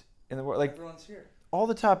teams in the world. Like everyone's here. All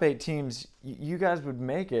the top 8 teams, you guys would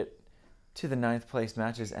make it to the 9th place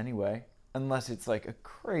matches anyway, unless it's like a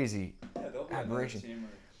crazy there'll be aberration. Another team or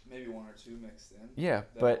maybe 1 or 2 mixed in. Yeah,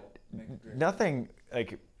 but nothing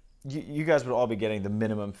like you guys would all be getting the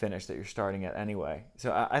minimum finish that you're starting at anyway.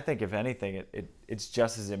 So I think if anything, it's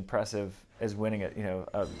just as impressive as winning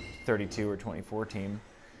a 32 or 24 team.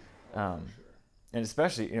 For sure. And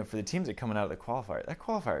especially, for the teams that coming out of the qualifier, that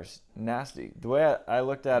qualifier's nasty. The way I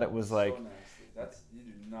looked at it was like, so nasty. You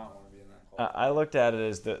do not want to be in that qualifier. I looked at it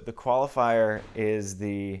as the qualifier is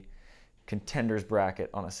the contenders bracket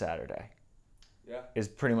on a Saturday. Yeah. Is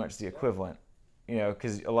pretty much the equivalent.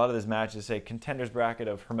 Because a lot of those matches say contenders bracket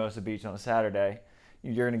of Hermosa Beach on a Saturday.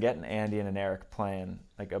 You're going to get an Andy and an Eric playing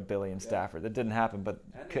like a Billy and Stafford. That didn't happen, but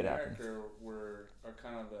could happen. Andy and Eric are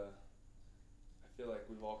kind of I feel like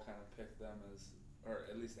we've all kind of picked them as, or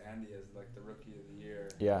at least Andy as like the rookie of the year.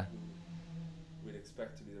 Yeah. We'd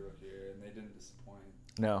expect to be the rookie of the year, and they didn't disappoint.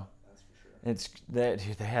 No. That's for sure.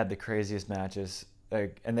 They had the craziest matches,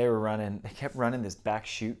 and they kept running this back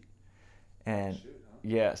shoot, and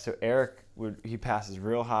yeah. So Eric he passes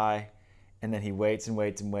real high, and then he waits and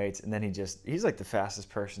waits and waits, and then he's like the fastest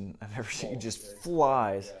person I've ever seen. He just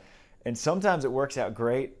flies. Yeah. And sometimes it works out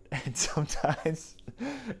great, and sometimes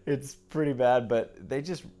it's pretty bad. But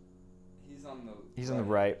he's on the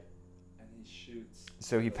right, and he shoots.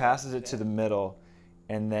 So he passes it to the middle,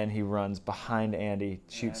 and then he runs behind Andy,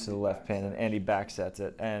 shoots to the left pin, and Andy backsets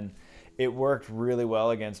it. And it worked really well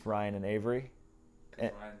against Ryan and Avery.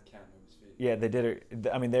 Ryan can't move his feet. Yeah, they did it.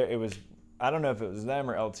 I mean, it was. I don't know if it was them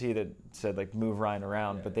or LT that said like move Ryan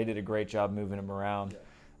around, but they did a great job moving him around.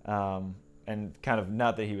 Yeah. And kind of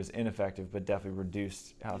not that he was ineffective, but definitely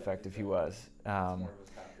reduced how effective he was.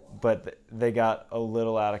 But they got a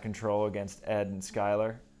little out of control against Ed and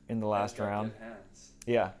Skylar in the last round.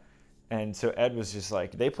 Yeah. And so Ed was just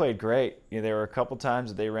like, they played great. There were a couple times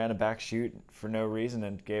that they ran a back shoot for no reason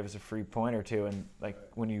and gave us a free point or two. And like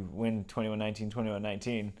when you win 21-19,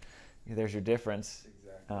 21-19, there's your difference.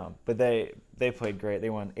 Exactly. But they played great. They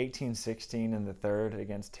won 18-16 in the third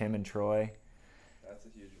against Tim and Troy. That's a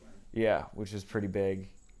huge win. Yeah, which was pretty big.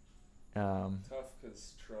 Tough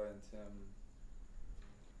because Troy and Tim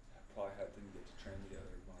probably didn't get to train together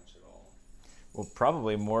much at all. Well,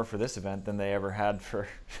 probably more for this event than they ever had for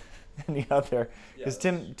any other. Because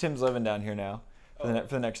Tim's living down here now for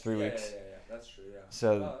the next 3 weeks. Yeah. That's true, yeah.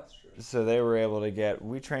 That's true. So they were able to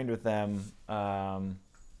we trained with them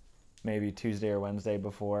maybe Tuesday or Wednesday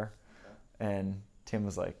before. Okay. And Tim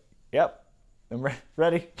was like, yep, I'm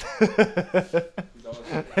ready.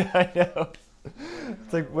 I know.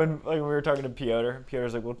 It's like when we were talking to Piotr.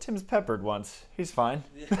 Piotr's like, well, Tim's peppered once. He's fine.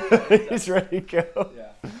 Yeah, exactly. He's ready to go.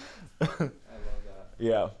 Yeah. I love that.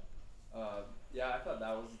 Yeah. I thought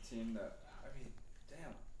that was a team that,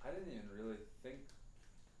 I didn't even really think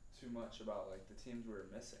too much about like the teams we were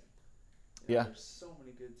missing. There's so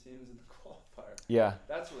many good teams in the qualifier. Yeah.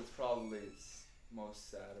 That's what's probably most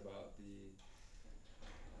sad about the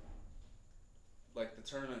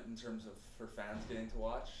tournament in terms of for fans getting to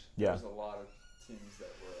watch. Yeah. There's a lot of teams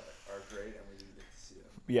that are great and we didn't get to see them.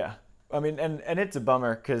 Yeah. I mean, and it's a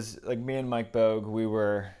bummer because like me and Mike Bogue, we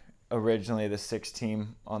were originally the 6th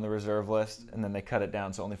team on the reserve list, and then they cut it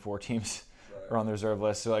down so only 4 teams are on the reserve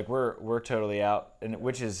list. So like we're totally out, and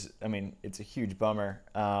which is, I mean, it's a huge bummer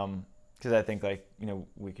because I think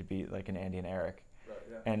we could be like an Andy and Eric. Right,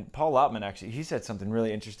 yeah. And Paul Lottman actually, he said something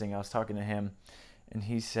really interesting. I was talking to him, and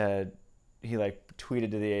he said he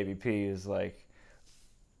tweeted to the AVP is like,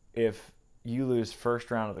 if you lose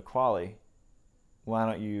first round of the quali, why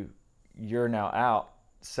don't you're now out,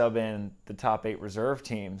 sub in the top 8 reserve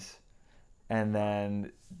teams, and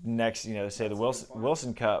then next, say That's the a good point.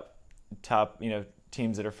 Wilson Cup, top,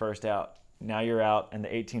 teams that are first out. Now you're out, and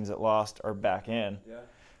the 8 teams that lost are back in. Yeah.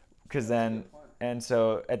 Because That's a then, good point. and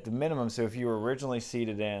so at the minimum, so if you were originally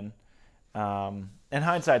seeded in, and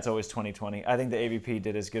hindsight's always 2020. I think the AVP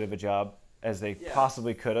did as good of a job as they Yeah,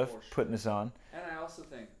 possibly could have for sure. putting this on. And I also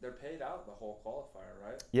think they're paid out the whole qualifier,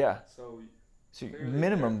 right? Yeah. So clearly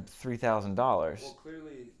Minimum $3,000. well,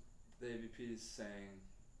 clearly the AVP is saying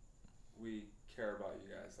we care about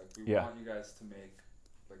you guys. Like we Yeah. want you guys to make,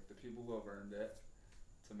 like the people who have earned it,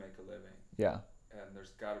 to make a living. Yeah. And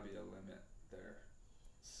there's got to be a limit there,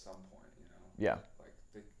 some point. Yeah. Like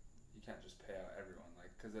you can't just pay out everyone.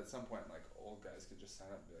 Like because at some point, like old guys could just sign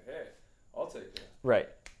up and be like, hey, I'll take it. Right.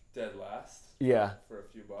 Dead last. Yeah. For a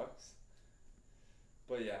few bucks.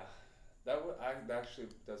 But yeah, that actually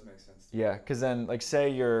does make sense. To Yeah, me. because then, like, say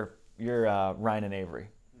you're Ryan and Avery,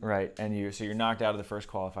 right? And you're knocked out of the first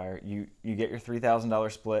qualifier. You get your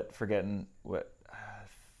 $3,000 split for getting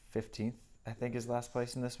 15th, I think, is last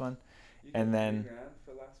place in this one. You And get then $3,000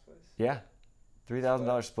 for last place. yeah,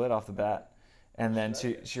 $3,000 split off the bat, and then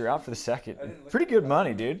so you're out for the second. I didn't look Pretty at good that.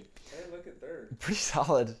 money, dude. I didn't look at third. Pretty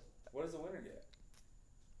solid. What does the winner get?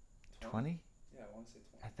 20? Yeah, I want to say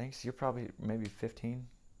 20. I think so. You're probably maybe 15,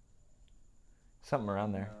 something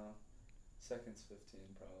around there. No, second's 15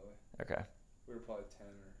 probably. Okay, We were probably 10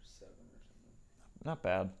 or 7 or something. not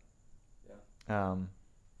bad. Yeah.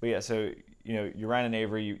 But yeah, so you're Ryan and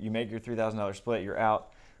Avery. You make your $3,000 split. You're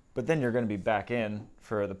out, but then you're going to be back in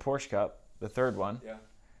for the Porsche Cup, the third one. Yeah.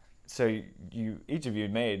 So you each of you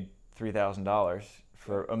made $3,000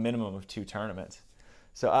 for a minimum of 2 tournaments.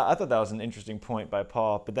 So I thought that was an interesting point by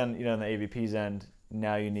Paul. But then on the AVP's end,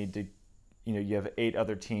 now you need to, you have 8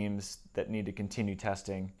 other teams that need to continue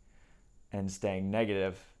testing and staying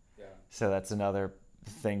negative. Yeah. So that's another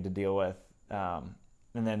thing to deal with.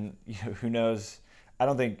 And then who knows? I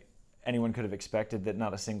don't think anyone could have expected that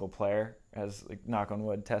not a single player has, like, knock on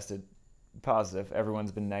wood, tested positive.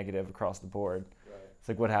 Everyone's been negative across the board. Right. It's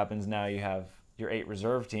like, what happens now? You have your 8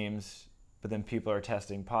 reserve teams, but then people are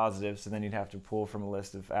testing positive, so then you'd have to pull from a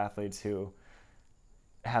list of athletes who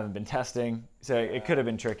haven't been testing. So it could have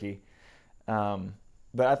been tricky.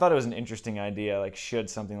 But I thought it was an interesting idea, like, should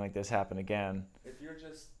something like this happen again. If you're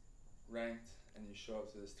just ranked and you show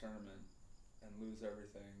up to this tournament and lose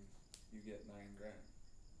everything, you get $9,000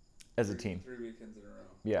 As a team. 3 weekends in a row.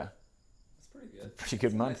 Yeah. That's pretty good. Pretty good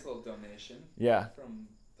It's a money. nice little donation. Yeah. From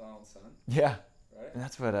Donald's son, Yeah. right? And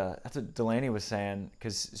that's what Delaney was saying,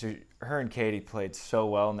 because her and Katie played so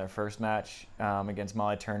well in their first match against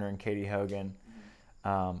Molly Turner and Katie Hogan.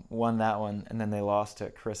 Won that one, and then they lost to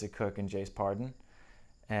Carissa Cook and Jace Pardon.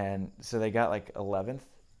 And so they got like 11th.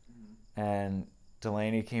 And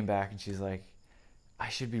Delaney came back and she's like, I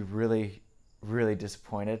should be really, really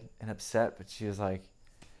disappointed and upset. But she was like,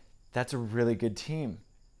 that's a really good team.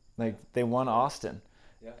 Like, they won Austin.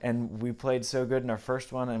 Yeah. And we played so good in our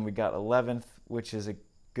first one, and we got 11th, which is a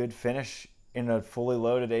good finish in a fully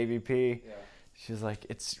loaded AVP. Yeah. She was like,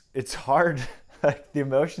 it's hard. Like, the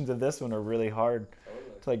emotions of this one are really hard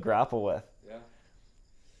Totally. to, like, grapple with. Yeah.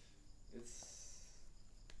 It's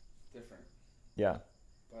different. Yeah.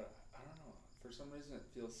 But I don't know. For some reason, it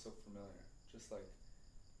feels so familiar. Just like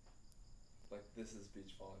this is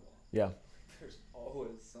beach volleyball. Yeah. There's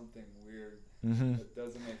always something weird Mm-hmm. that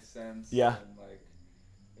doesn't make sense. Yeah. And like,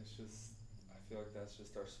 it's just, I feel like that's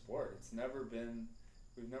just our sport. We've never been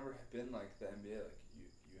like the NBA. Like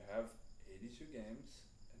you have 82 games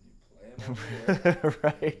and you play them every year.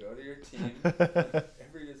 Right. You go to your team.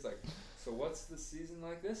 Every year's like, so what's the season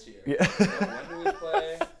like this year? Yeah. When do we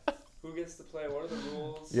play? Who gets to play? What are the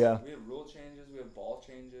rules? Yeah. We have rule changes. We have ball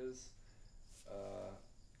changes.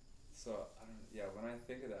 So I don't. Yeah, when I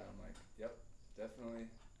think of that, I'm like, yep, definitely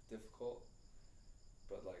difficult.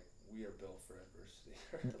 But like, we are built for adversity.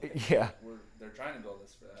 Like, Yeah. They're trying to build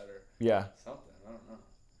us for that or Yeah. something. I don't know.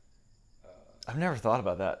 I've never thought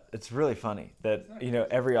about that. It's really funny that,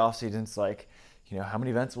 every offseason it's like, how many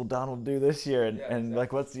events will Donald do this year? And, Yeah, and exactly.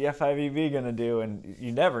 like, what's the FIVB going to do? And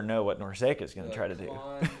you never know what Norseca is going to try to do. Come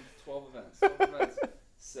on, 12 events. 12 events.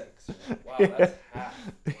 6. Wow, that's half.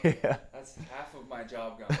 Yeah. That's half of my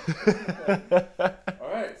job gone. All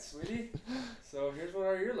right, sweetie. So here's what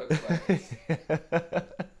our year looks like.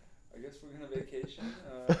 I guess we're going to vacation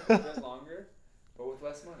a bit longer, but with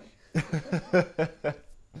less money.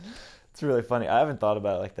 It's really funny. I haven't thought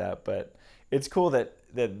about it like that, but it's cool that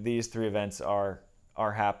these 3 events are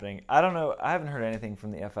happening. I don't know. I haven't heard anything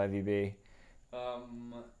from the FIVB.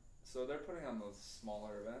 So they're putting on those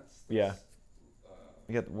smaller events. Yeah. Uh,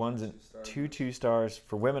 You got ones and 2 two stars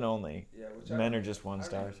for women only. Yeah, which Men are just 1 I don't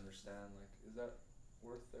stars. even understand. Like, is that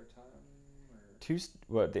worth their time?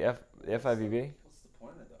 Or What the FIVB? what's the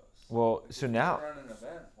point of those? Well, Like, so if now. you're gonna run an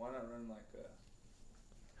event, why not run like a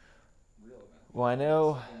real event?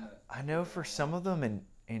 Well, Something that I know for some of them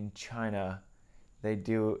in China,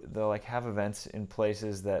 they'll like have events in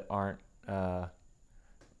places that aren't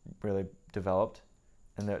really developed,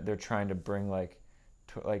 and they're trying to bring like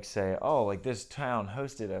say, oh, like this town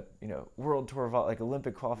hosted a world tour like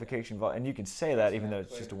Olympic qualification and you can say that even though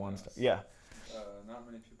it's just a 1 star. Yeah. Not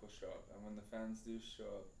many people show up, and when the fans do show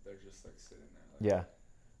up, they're just like sitting there. Like,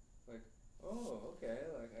 Yeah. Like, oh, okay.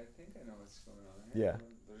 Like, I think I know what's going on here. Yeah.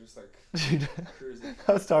 They're just like cruising.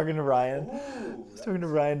 I was talking to Ryan. Ooh, I was talking to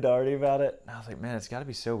Ryan Doherty about it, and I was like, man, it's got to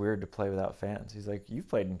be so weird to play without fans. He's like, you've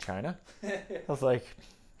played in China. I was like,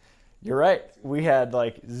 you're right. We had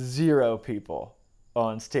like 0 people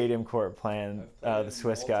on stadium court playing the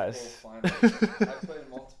Swiss guys. I've played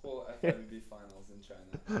multiple FIVB finals in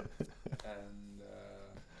China, and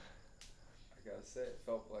I gotta say, it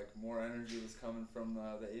felt like more energy was coming from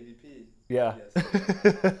the AVP. Yeah.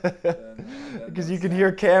 Because you could Sam.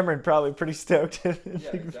 hear Cameron probably pretty stoked. Yeah,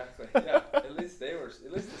 exactly. Yeah, at least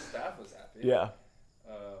the staff was happy. Yeah.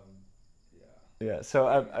 Yeah. So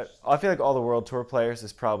I feel like all the World Tour players,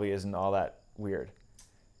 this probably isn't all that weird,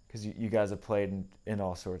 because you guys have played in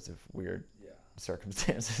all sorts of weird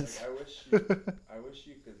circumstances. Like, I wish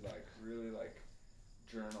you could like really like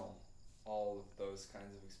journal all of those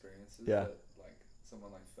kinds of experiences. Yeah. That, like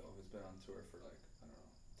someone like Phil, who's been on tour for like, I don't know,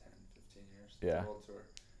 10, 15 years. Yeah. World Tour.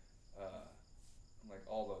 Like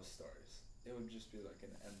all those stories. It would just be like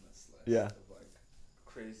an endless list of like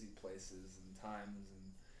crazy places and times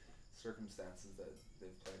and circumstances that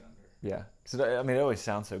they've played under. Yeah. So I mean, it always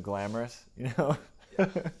sounds so glamorous, you know.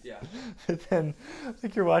 Yeah. But then,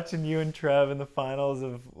 like, you're watching you and Trev in the finals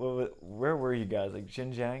of where were you guys? Like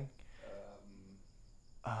Xinjiang.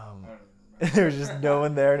 I don't even remember. There was just no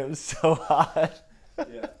one there, and it was so hot.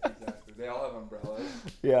 Yeah, exactly. They all have umbrellas.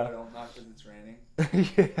 Yeah. Not because it's raining. Yeah.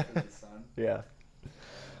 Because of the sun. Yeah.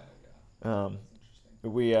 That's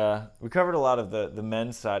interesting. We covered a lot of the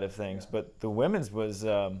men's side of things, but the women's was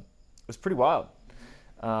pretty wild.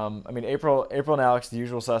 I mean, April and Alex, the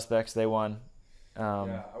usual suspects, they won. I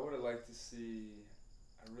would have liked to see.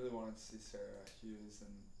 I really wanted to see Sarah Hughes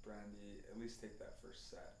and Brandy at least take that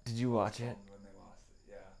first set. Did you watch it? When they lost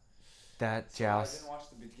it, yeah. That So joust. I didn't watch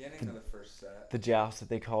the beginning of the first set. The joust that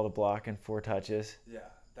they called a block and 4 touches. Yeah.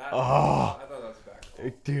 I Oh. thought that was a bad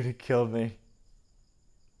call. Dude, it killed me.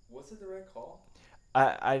 Was it the right call? I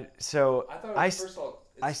thought it was, first of all,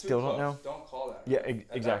 it's I too still don't close. know. Don't call that. Yeah, At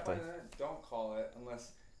exactly. that point, don't call it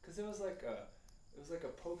unless, because it was like a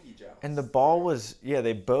pokey joust. And the ball was,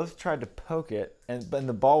 they both tried to poke it, and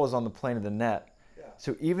the ball was on the plane of the net. Yeah.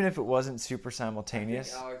 So even if it wasn't super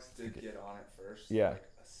simultaneous. I think Alex did get on it first. Yeah. Like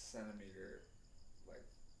a centimeter, like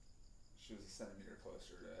she was a centimeter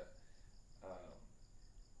closer to it.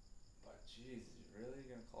 But geez, you really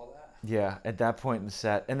gonna call that? Yeah, at that point in the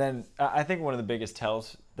set. And then I think one of the biggest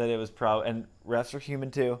tells that it was probably, and refs are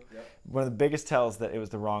human too, one of the biggest tells that it was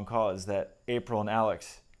the wrong call is that April and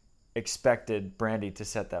Alex expected Brandy to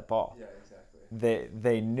set that ball. Yeah, exactly.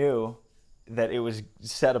 They knew that it was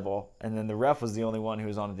settable, and then the ref was the only one who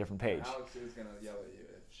was on a different page. Alex is gonna yell at you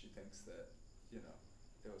if she thinks that,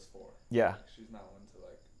 it was 4. Yeah. Like, she's not one to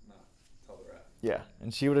not tell the ref. Yeah,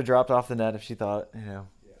 and she would have dropped off the net if she thought,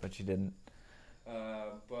 but she didn't.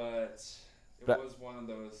 But it was one of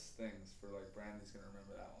those things for Brandy's gonna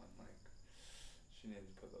remember that one. Like, she needed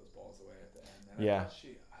to put those balls away at the end. And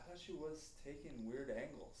I thought she was taking weird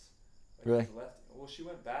angles. Really? Well, she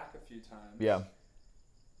went back a few times. Yeah.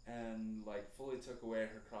 And fully took away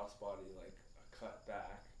her crossbody, a cut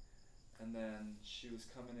back, and then she was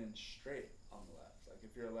coming in straight on the left. Like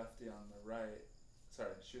if you're a lefty on the right,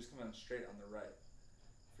 she was coming in straight on the right.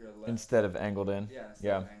 If you're a lefty, Instead of angled in. Yeah,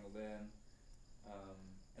 instead of angled in.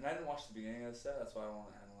 And I didn't watch the beginning of the set, that's why I don't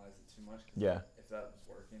want to analyze it too much. If that was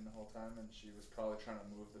working the whole time, and she was probably trying to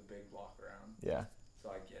move the big block around. Yeah. So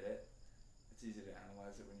I get it. It's easy to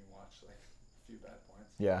analyze it when you watch a few bad points.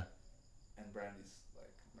 Yeah. And Brandy's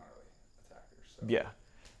gnarly attacker. So. Yeah.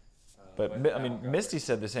 But I mean, Misty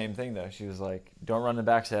said the same thing though. She was like, "Don't run the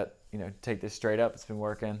back set. Take this straight up. It's been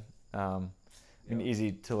working."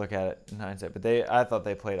 Easy to look at it in hindsight, but I thought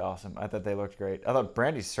they played awesome. I thought they looked great. I thought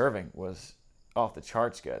Brandy's serving was off the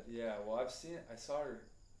charts good. Yeah, well, I saw her.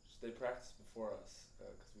 They practiced before us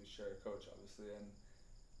because we share a coach, obviously,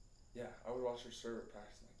 and I would watch her serve at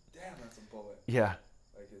practice. Like, damn, that's a bullet. Yeah.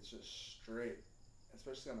 Like it's just straight,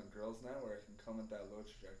 especially on the girls' net where it can come at that low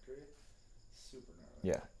trajectory. Super gnarly.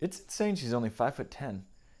 Yeah, it's insane. She's only 5'10".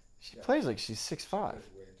 She plays like she's 6'5". She's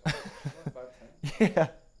way taller. She's only 5'10". Yeah.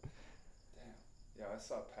 Damn. Yeah, I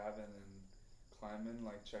saw Pavin and Kleiman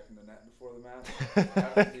like checking the net before the match.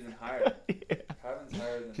 Pavin's even higher. Yeah. Pavin's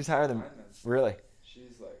higher than. She's higher than Kleiman's. really.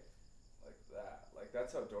 She's like that. Like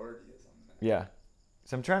that's how Doherty is on the net. Yeah.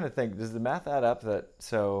 So I'm trying to think. Does the math add up that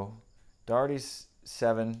so Doherty's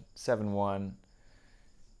 7'1".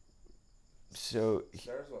 So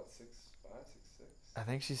Sarah's what, 6'5", 6'6"? I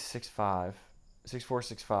think she's 6'5",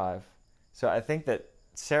 6'4", 6'5". So I think that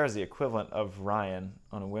Sarah's the equivalent of Ryan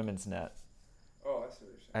on a women's net. Oh, I see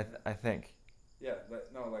what you're saying. I think. Yeah,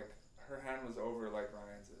 but no, like her hand was over like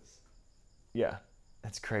Ryan's is. Yeah,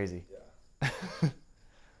 that's crazy. Yeah.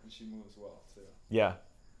 And she moves well too. Yeah,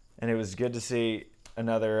 and it was good to see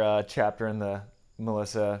another chapter in the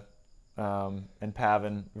Melissa and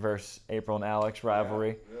Pavin versus April and Alex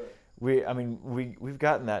rivalry. Yeah, really. We've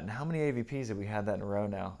gotten that. And how many AVPs have we had that in a row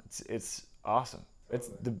now? It's awesome. Totally.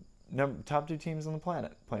 It's the top 2 teams on the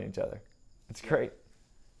planet playing each other. It's Yeah. great.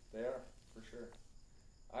 They are, for sure.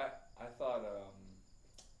 I thought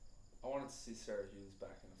I wanted to see Sarah Hughes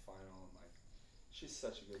back in the final, and like she's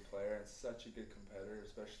such a good player and such a good competitor,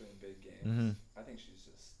 especially in big games. Mm-hmm. I think she's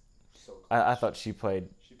just so clutch. I thought she plays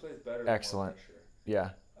better. excellent. With more pressure. Yeah.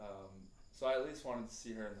 So I at least wanted to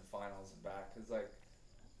see her in the finals and back, because like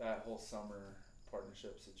that whole summer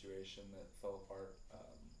partnership situation that fell apart,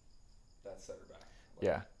 that set her back. Like,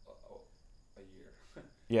 Yeah. A year.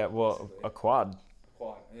 Yeah. Well, Basically. a quad.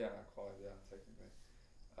 Quad, yeah, technically.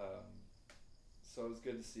 So it was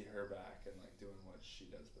good to see her back and like doing what she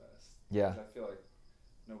does best. Yeah. 'Cause I feel like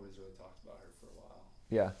nobody's really talked about her for a while.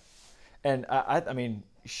 Yeah. And I mean,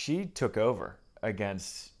 she took over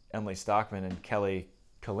against Emily Stockman and Kelly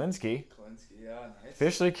Kalinsky. Kalinsky, yeah, nice.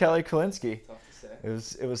 Officially Kelly Kalinsky. Tough to say.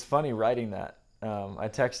 It was funny writing that. I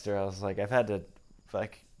texted her. I was like, I've had to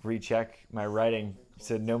like recheck my writing.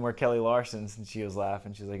 Said no more Kelly Larsons, and she was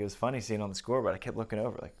laughing. She was like, it was funny seeing on the scoreboard. I kept looking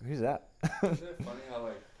over, like, who's that? Isn't it funny how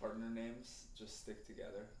like partner names just stick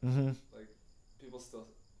together? Mm-hmm. Like people still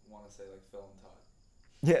want to say like Phil and Todd.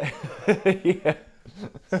 Yeah. Yeah.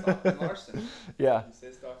 Stockman Larson. Yeah. You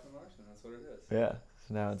say Stockman Larson. That's what it is. Yeah.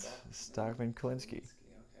 So now it's Stockman Kalinsky.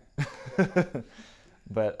 Okay.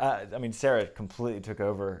 But I mean, Sarah completely took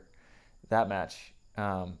over that match,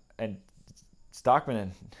 and Stockman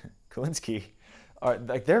and Kalinsky are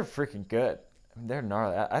like they're freaking good. I mean, they're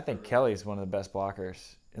gnarly. I think Kelly's one of the best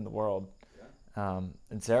blockers in the world. Yeah.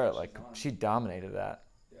 And Sarah, like, she dominated that.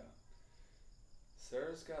 Yeah.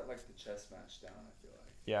 Sarah's got like the chess match down, I feel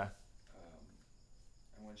like. Yeah.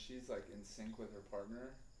 And when she's like in sync with her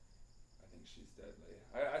partner, I think she's deadly.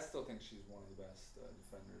 I still think she's one of the best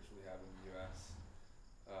defenders we have in the U.S.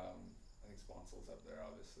 I think Sponsel's up there,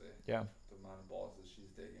 obviously. Yeah. The amount of balls that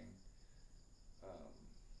she's digging.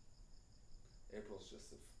 April's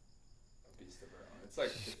just a beast of her own. It's like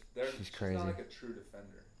she's crazy. She's not like a true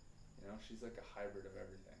defender. You know, she's like a hybrid of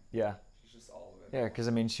everything. Yeah. She's just all of it. Yeah, because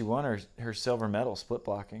I mean, she won her silver medal split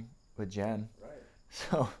blocking with Jen. Right.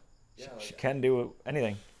 So yeah, she can do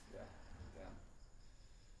anything. Yeah.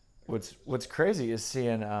 What's crazy is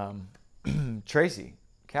seeing Tracy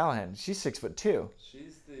Callahan. She's 6'2".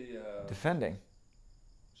 She's the defending.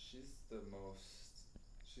 She's gonna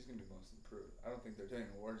be most improved. I don't think they're doing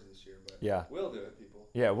awards this year, but yeah, we'll do it, people.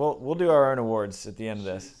 Yeah, we'll do our own awards at the end of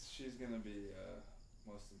this. She's gonna be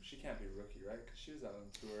she can't be rookie, right? Because she was out on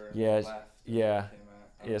tour. And Yeah, left yeah,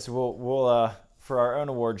 yeah. So we'll for our own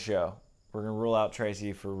award show, we're gonna rule out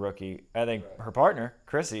Tracy for rookie. I think her partner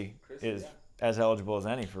Chrissy is as eligible as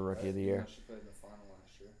any for rookie of the year. She played in the final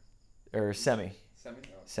last year. Or semi.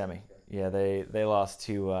 Semi. Okay. Yeah, they lost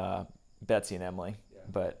to Betsy and Emily,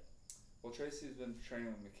 but. Well, Tracy's been training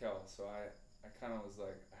with Mikkel, so I kind of was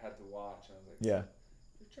like, I had to watch, and I was like, yeah.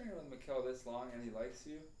 If you're training with Mikkel this long and he likes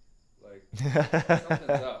you, like, something's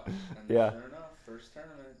up. And yeah. Sure enough, first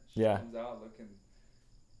tournament, she comes out looking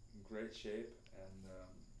in great shape, and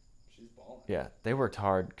she's balling. Yeah, they worked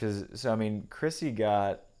hard, so I mean, Chrissy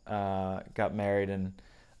got married, and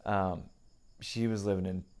she was living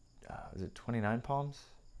in, was it 29 Palms?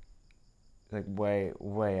 Like way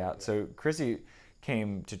out. Yeah. So Chrissy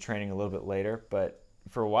came to training a little bit later, but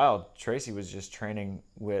for a while Tracy was just training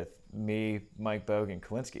with me, Mike Bogue, and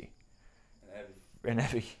Kalinsky and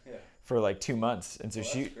Evie for like 2 months, and so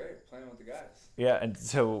that's great, playing with the guys. Yeah, and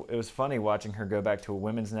so it was funny watching her go back to a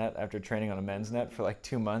women's net after training on a men's net for like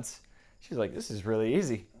 2 months. She was like, this is really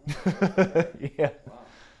easy. Yeah. Wow.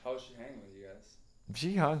 How was she hanging with you guys?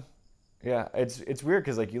 She hung. Yeah, it's weird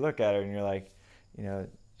because like you look at her and you're like, you know,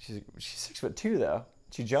 she's 6'2" though.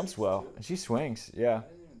 She jumps well 6'2"? and she swings. Yeah.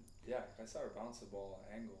 I saw her bounce the ball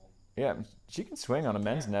angle. Yeah, she can swing on a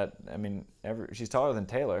men's net. I mean, she's taller than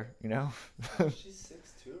Taylor, you know? She's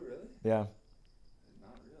 6'2", really? Yeah. I did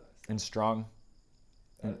not realize that. And strong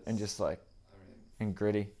and just like, and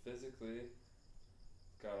gritty. Physically,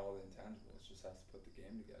 got all the intangibles. Just has to put the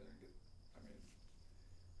game together and get.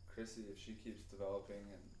 Chrissy, if she keeps developing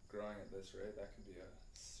and growing at this rate, that could be a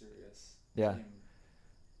serious team.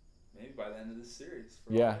 Maybe by the end of this series.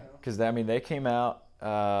 Yeah, because they came out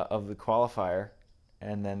of the qualifier,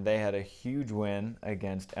 and then they had a huge win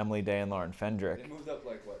against Emily Day and Lauren Fendrick. They moved up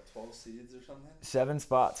 12 seeds or something? 7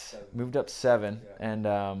 spots. Moved up 7, and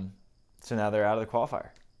so now they're out of the qualifier.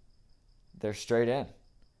 They're straight in.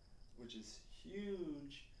 Which is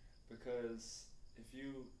huge, because if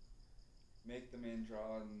you make the main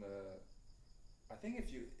draw I think if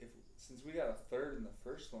since we got a third in the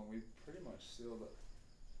first one, we pretty much sealed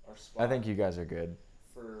our spot. I think you guys are good.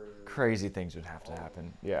 Crazy things would have to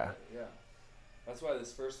happen. Yeah. Yeah. That's why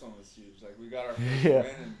this first one was huge. We got our first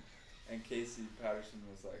win, and Casey Patterson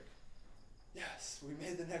was like, "Yes, we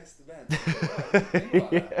made the next event." Think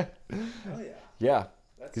about that. Hell yeah. Yeah.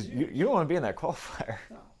 That's huge. You don't want to be in that qualifier.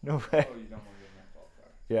 No way. Oh, you don't want to be in that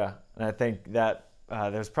qualifier. Yeah, and I think that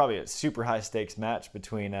there's probably a super high stakes match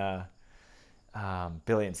between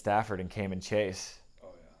Billy and Stafford and Cayman Chase. Oh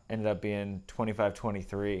yeah. Ended up being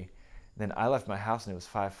 25-23. Then I left my house and it was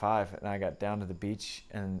 5-5, and I got down to the beach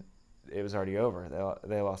and it was already over.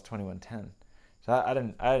 They lost 21-10. So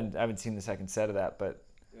I haven't seen the second set of that, but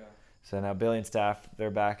yeah. So now Billy and Staff,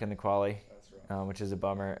 they're back in the quali. That's right. Which is a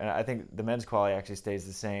bummer. And I think the men's quali actually stays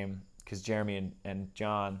the same because Jeremy and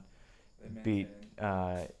John beat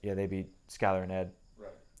Skylar and Ed. Right.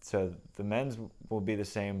 So the men's will be the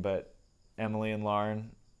same, but Emily and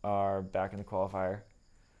Lauren are back in the qualifier.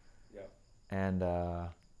 Yeah. And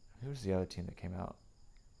who's the other team that came out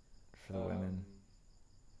for the women?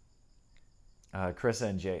 Carissa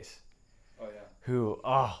and Jace. Oh yeah. Who?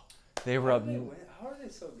 They were up. How are they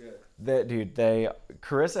so good?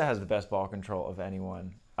 Carissa has the best ball control of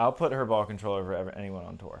anyone. I'll put her ball control over anyone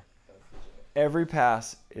on tour. Every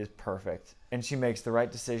pass is perfect, and she makes the right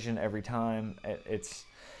decision every time.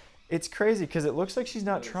 It's crazy because it looks like she's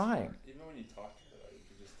not trying. Smart. Even when you talk to her, you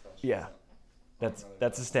can just tell. Yeah,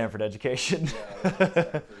 that's a Stanford education. Yeah, that's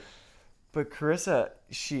Stanford. But Carissa,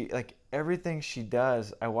 she everything she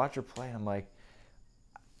does. I watch her play. I'm like,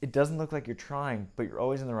 it doesn't look like you're trying, but you're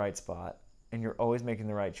always in the right spot, and you're always making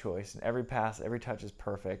the right choice. And every pass, every touch is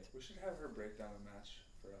perfect. We should have her break down a match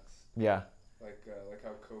for us. Yeah. Like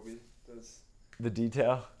how Kobe does. The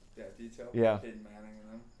detail. Yeah, detail. Yeah. Peyton Manning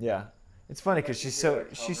and them. Yeah. It's funny because she's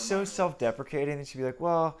so self-deprecating, and she'd be like,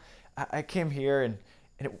 "Well, I came here and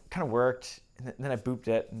it kind of worked, and then I booped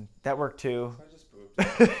it, and that worked too." So I just booped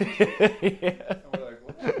it. Yeah. And we're like,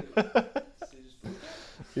 "What? So you just booped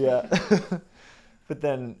it?" Yeah. But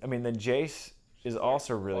then Jace is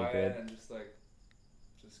also really good. And just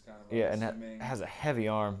kind of yeah, and has a heavy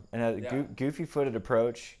arm and has a goofy-footed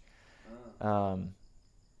approach.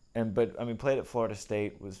 Played at Florida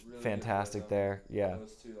State, was really fantastic there. Yeah.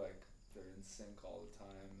 Those two, they're in sync all the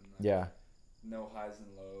time. And, no highs and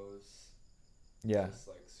lows. Yeah. Just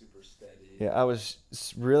super steady. Yeah, I was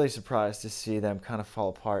really surprised to see them kind of fall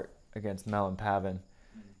apart against Mel and Pavin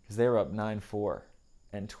because they were up 9-4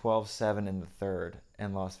 and 12-7 in the third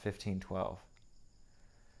and lost 15-12.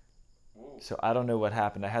 Whoa. So I don't know what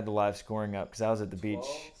happened. I had the live scoring up because I was at the beach.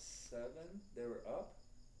 12-7? They were up?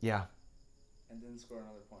 Yeah. And didn't score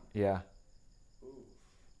another point? Yeah. Ooh.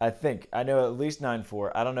 I know at least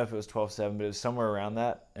 9-4. I don't know if it was 12-7, but it was somewhere around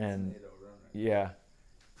that. And it's an 8-0 run, right?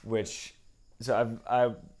 Yeah. So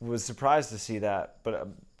I was surprised to see that, but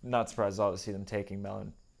I'm not surprised at all to see them taking Mel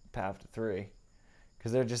and Pav to 3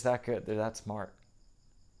 because they're just that good. They're that smart.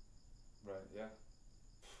 Right, yeah.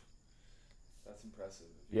 That's impressive.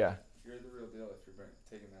 Yeah. You're the real deal if you're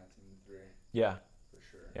taking that team to 3. Yeah. For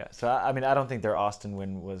sure. Yeah. So, I don't think their Austin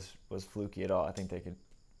win was fluky at all. I think they could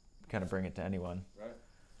kind of bring it to anyone. Right.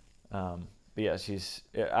 But yeah,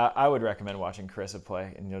 I would recommend watching Carissa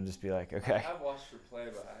play, and you'll just be like, okay. I have watched her play,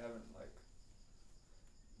 but I haven't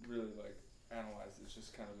really analyzed it. It's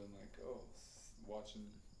just kind of been watching.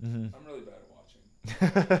 Mm-hmm. I'm really bad at watching.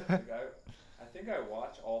 I think I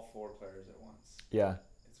watch all 4 players at once. Yeah.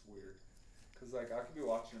 It's weird. Because I could be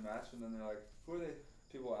watching a match and then they're like, who are they?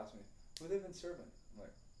 People ask me, who have they been serving? I'm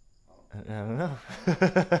like, I don't know.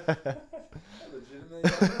 I legitimately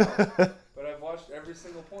don't know. But I've watched every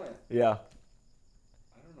single point. Yeah.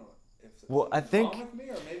 I don't know if I think wrong with me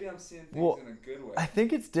or maybe I'm seeing things in a good way. I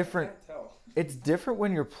think it's different. I can't tell. It's different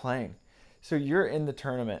when you're playing. So you're in the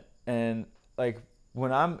tournament, and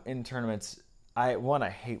when I'm in tournaments, I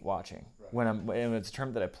hate watching Right. when it's a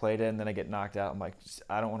tournament that I played in, then I get knocked out. I'm like,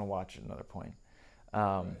 I don't want to watch another point. Right. Yeah.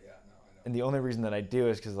 No, I know. And the only reason that I do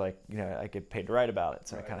is because like I get paid to write about it,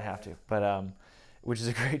 so I Right, kind of yeah, have yeah. to. But which is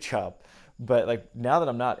a great job. But like now that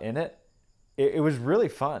I'm not in it, it was really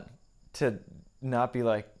fun to not be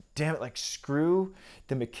like, damn it, like screw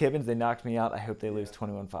the McKibbins, they knocked me out. I hope they lose Yeah.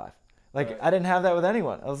 21-5. Like Right. I didn't have that with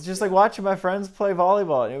anyone. I was just like Yeah. watching my friends play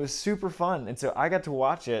volleyball, and it was super fun. And so I got to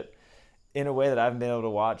watch it in a way that I haven't been able to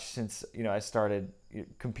watch since I started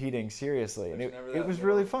competing seriously, and But you never it that was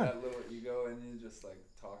really little fun. that little ego in you just like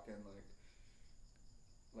talking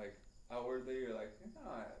like outwardly you're like, no,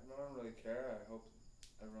 I don't really care. I hope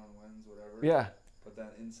everyone wins, whatever. Yeah, But then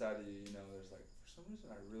inside of you, there's like for some reason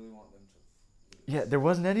I really want them to yeah. lose. There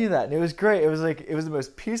wasn't any of that, and it was great. It was like it was the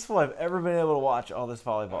most peaceful I've ever been able to watch all this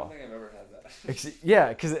I don't volleyball. think I've ever had that. Yeah,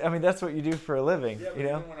 because I mean that's what you do for a living, Yeah, but you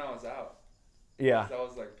know. even when I was out, Yeah. 'cause I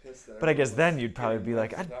was like pissed that But I everyone guess then was you'd probably getting be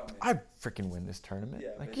like, wins without me. I'd freaking win this tournament.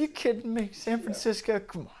 Yeah, Like, you basically. kidding me? San Yeah. Francisco?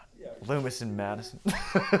 Come on. Yeah. Loomis and Madison. I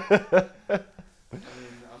mean,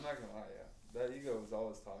 I'm not gonna lie, yeah. That ego was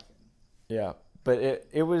always talking. Yeah, but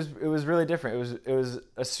it was really different. It was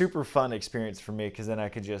a super fun experience for me because then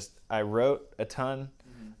I wrote a ton,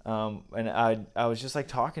 and I was just like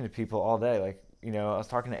talking to people all day. Like I was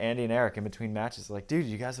talking to Andy and Eric in between matches. Like, dude,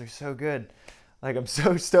 you guys are so good. Like, I'm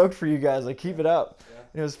so stoked for you guys. Like, keep it up.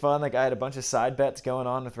 Yeah. It was fun. Like, I had a bunch of side bets going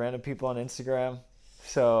on with random people on Instagram.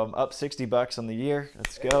 So I'm up $60 on the year.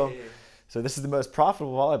 Let's go. Hey. So this is the most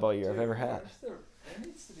profitable volleyball year I've Dude, ever had. There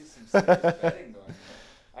needs to be some serious betting going on.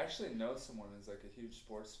 I actually know someone who's like a huge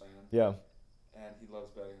sports fan. Yeah. And he loves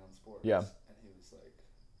betting on sports. Yeah. And he was like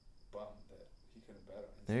bummed that he couldn't bet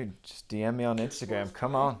on it. Dude, just DM me on Your Instagram. sports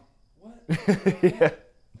Come betting? on. What? Yeah.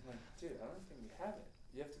 I'm like, dude, I don't think we have it.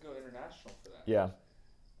 You have to go international for that. Yeah.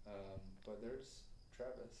 But there's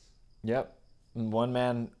Travis. Yep. And one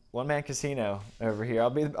man casino over here. I'll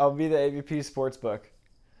be the AVP Sportsbook.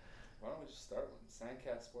 Why don't we just start one?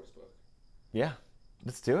 Sandcast Sportsbook. Yeah.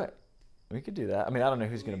 Let's do it. We could do that. I mean, I don't know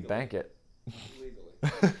who's going to Legally. bank it.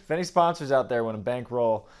 Legally. If any sponsors out there want to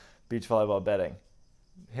bankroll beach volleyball betting,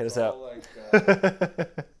 hit us up.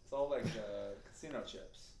 It's all like casino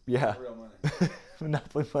chips. Yeah. Real money.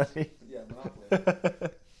 Monopoly money. Yeah, Monopoly.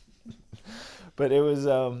 But it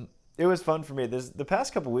was fun for me. The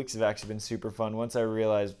past couple weeks have actually been super fun. Once I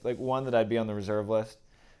realized, like, one, that I'd be on the reserve list.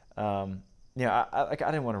 I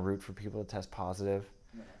didn't want to root for people to test positive.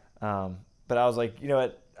 No. But I was like, you know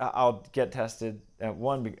what? I'll get tested.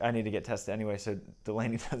 One, I need to get tested anyway, so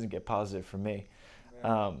Delaney doesn't get positive for me.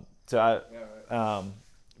 Yeah.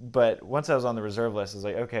 But once I was on the reserve list, I was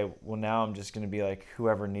like, okay, well, now I'm just going to be like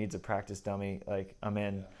whoever needs a practice dummy, like I'm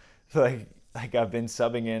in. Yeah. So like I've been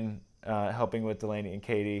subbing in, helping with Delaney and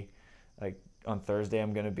Katie. Like on Thursday,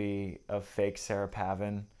 I'm going to be a fake Sarah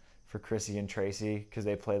Pavin for Chrissy and Tracy because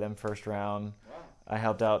they play them first round. Wow. I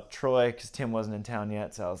helped out Troy because Tim wasn't in town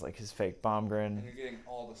yet, so I was like his fake Baumgren. And you're getting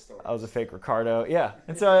all the stories. I was a fake Ricardo. Yeah.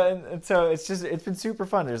 And so it's been super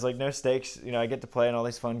fun. There's like no stakes. I get to play in all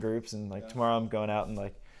these fun groups, and like tomorrow I'm going out and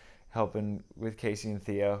like helping with Casey and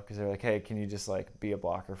Theo because they're like, hey, can you just like be a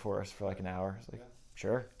blocker for us for like an hour? I was like,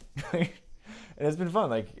 sure. And it's been fun.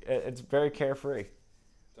 Like it's very carefree.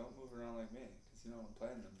 Don't move around like me because I'm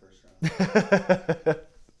playing them first round.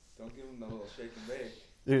 Don't give them the little shake and bake.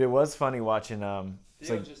 Dude, it was funny watching.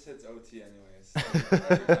 Theo just hits OT anyways. Every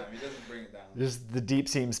time. He doesn't bring it down. Just the deep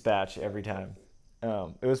seam spatch every time.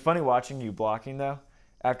 It was funny watching you blocking though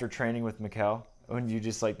after training with Mikkel when you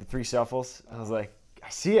just like the three shuffles. I was like, I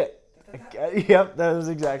see it. Yep, that was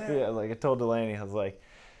exactly it. Like I told Delaney, I was like,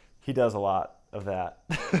 he does a lot of that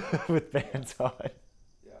with bands on.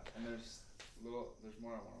 Yeah, and there's more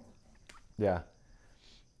I want to work on. Yeah.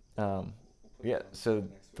 We'll Yeah. that on So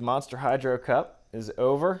next week. the Monster Hydro Cup is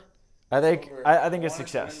over. I think Over. I think it's wanted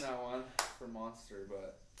success. to win that one for Monster,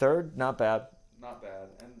 but Third, not bad. not bad.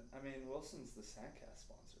 And I mean, Wilson's the Sandcast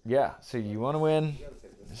sponsor. Yeah. So you want to win? You gotta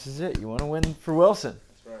take this. This is it. You want to win for Wilson.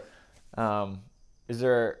 That's right. Is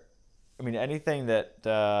there, I mean, anything that,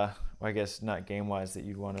 well, I guess not game-wise that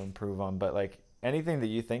you'd want to improve on, but like anything that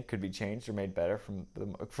you think could be changed or made better from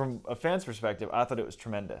a fan's perspective? I thought it was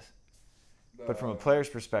tremendous. But from a player's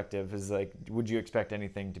perspective, is like, would you expect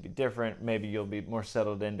anything to be different? Maybe you'll be more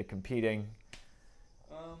settled into competing.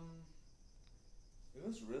 It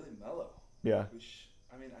was really mellow. Yeah.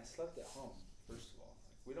 I mean, I slept at home, first of all.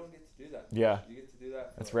 Like, we don't get to do that. Yeah. You get to do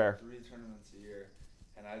that for That's like rare. 3 tournaments a year.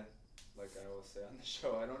 And like I always say on the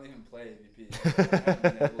show, I don't even play AVP. I haven't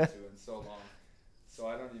been able to in so long. So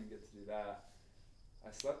I don't even get to do that.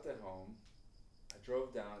 I slept at home. I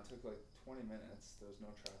drove down. It took like 20 minutes. There was no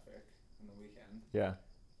traffic on the weekend. Yeah.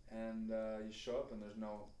 and you show up and there's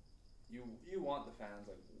no. You want the fans,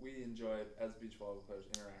 like we enjoy as beach volleyball players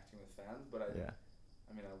interacting with fans, but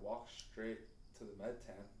I mean I walked straight to the med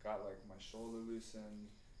tent, got like my shoulder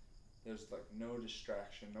loosened. There's like no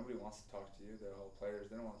distraction. Nobody wants to talk to you. They're all players.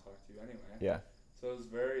 They don't want to talk to you anyway. Yeah. So it was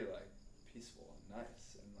very like peaceful and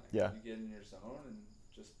nice, and like Yeah. you get in your zone and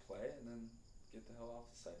just play, and then get the hell off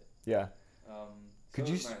the site. Yeah. So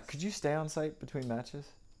nice. Could you stay on site between matches?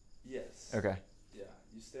 Yes. Okay. Yeah,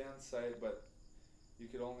 you stay on site, but you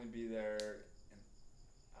could only be there an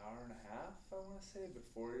hour and a half, I want to say,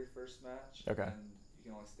 before your first match. Okay. And you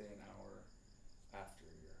can only stay an hour after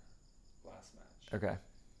your last match. Okay.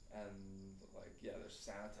 And like, yeah, there's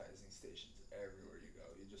sanitizing stations everywhere you go.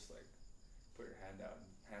 You just like put your hand out and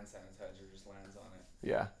hand sanitizer just lands on it.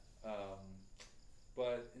 Yeah.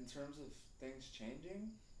 But in terms of things changing,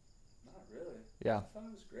 not really. Yeah. I thought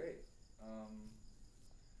it was great.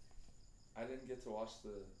 I didn't get to watch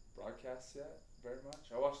the broadcast yet very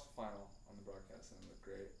much. I watched the final on the broadcast and it looked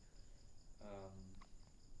great.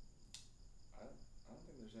 I don't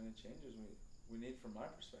think there's any changes we need from my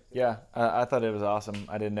perspective. Yeah, I thought it was awesome.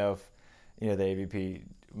 I didn't know if, the AVP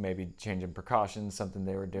maybe changing precautions, something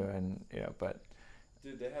they were doing, but.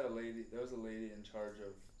 Dude, there was a lady in charge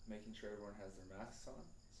of making sure everyone has their masks on.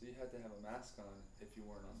 So you had to have a mask on if you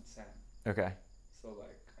weren't on the sand. Okay. So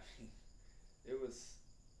like, I mean, it was,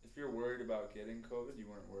 if you're worried about getting COVID, you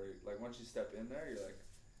weren't worried. Like once you step in there, you're like,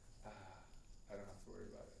 I don't have to worry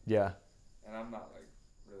about it. Yeah. And I'm not like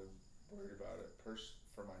really worried about it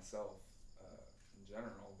for myself in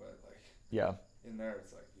general, but like yeah, in there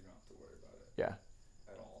it's like you don't have to worry about it. Yeah.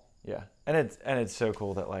 At all. Yeah, and it's so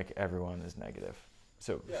cool that like everyone is negative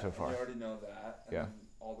so far. And you already know that. And yeah. then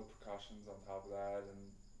all the precautions on top of that,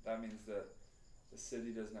 and that means that the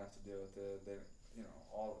city doesn't have to deal with it. They,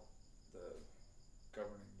 all the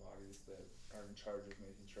governing bodies that are in charge of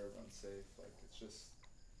making sure everyone's safe. Like they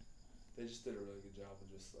just did a really good job of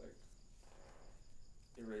just like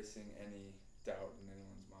erasing any doubt in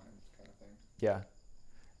anyone's mind, kind of thing. Yeah.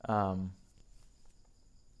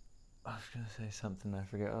 I was gonna say something. I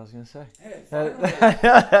forget what I was gonna say. Hey, finally.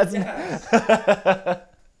 Yes.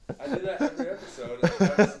 I do that every episode, and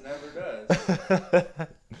Travis never does. I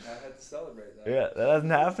had to celebrate that. Yeah, that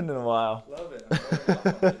hasn't happened in a while. Love it. I'm rubbing off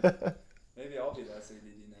on you. Maybe I'll be less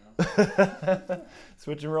ADD now.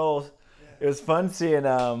 Switching roles. Yeah. It was fun seeing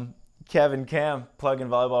Kevin Cam plugging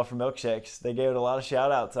volleyball for milkshakes. They gave it a lot of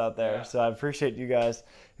shout outs out there. Yeah. So I appreciate you guys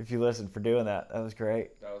if you listened for doing that. That was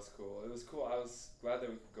great. That was cool. It was cool. I was glad that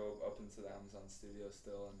we could go up into the Amazon studio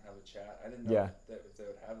still and have a chat. I didn't know that if they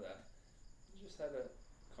would have that. We just had a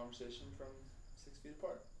conversation from 6 feet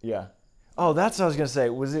apart. Yeah. Oh, that's what I was gonna say.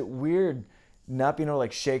 Was it weird not being able to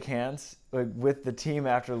like shake hands like with the team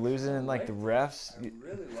after losing and like the refs? I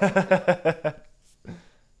really liked it.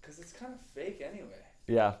 Because it's kind of fake anyway.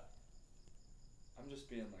 Yeah. I'm just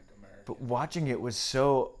being like American. But watching it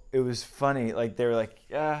was funny. Like they were like,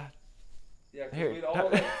 yeah. Yeah, because we'd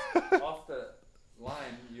all like off the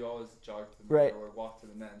line. You always jog to the net or walk to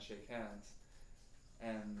the net and shake hands,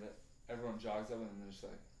 and everyone jogs up and they're just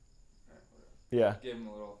like, all right, whatever. Yeah. Give them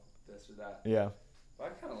a little this or that. Yeah. But I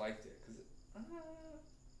kind of liked it because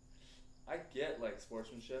I get like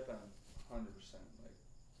sportsmanship and I'm 100% like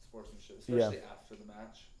sportsmanship, especially after the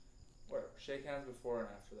match. Whatever, shake hands before and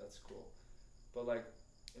after, that's cool. But like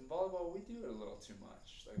in volleyball, we do it a little too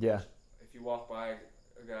much. Like if you walk by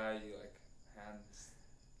a guy, you like hands.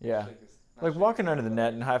 Yeah. Like walking under the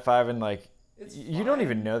net and high fiving, like you don't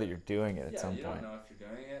even know that you're doing it at some point. Yeah, you don't know if you're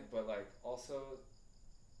doing it, but like also,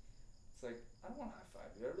 it's like I don't want to high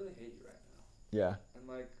five you. I really hate you right now. Yeah. And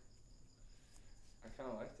like, I kind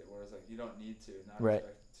of liked it. Whereas like you don't need to, not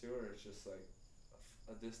expected to, or it's just like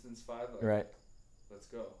a distance five. Like, let's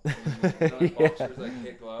go. Boxers like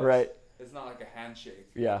hit gloves. Right. It's not like a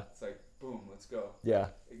handshake. Yeah. It's like boom, let's go. Yeah.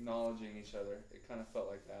 Acknowledging each other. It kind of felt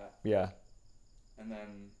like that. Yeah. And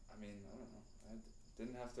then, I mean, I don't know. I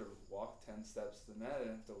didn't have to walk 10 steps to the net. I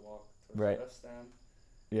didn't have to walk towards the ref stand.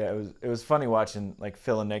 Yeah, it was funny watching like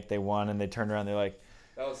Phil and Nick. They won and they turned around. They're like,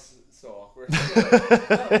 that was so awkward.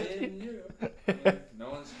 Like, me and you. I mean,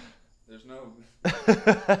 there's no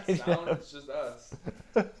sound. It's just us.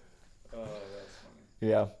 Oh, that's funny.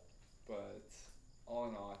 Yeah. But all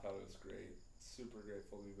in all, I thought it was great. Super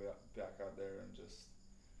grateful to be back out there and just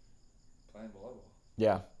playing volleyball.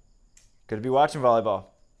 Yeah. Good to be watching volleyball.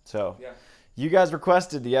 So you guys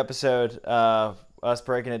requested the episode, us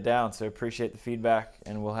breaking it down. So appreciate the feedback,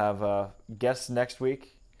 and we'll have guests next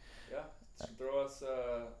week. Yeah. So throw us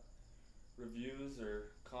reviews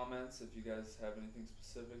or comments if you guys have anything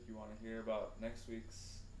specific you want to hear about next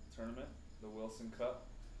week's tournament, the Wilson Cup,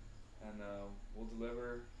 and we'll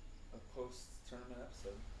deliver a post-tournament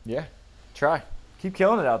episode. Yeah. Try. Keep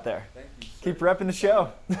killing it out there. Thank you, sir. Keep repping the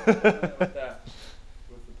show. With that,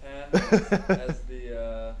 with the pen as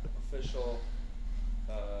the official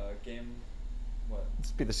game. What?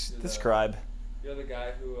 Let's be the You're the- scribe. You're the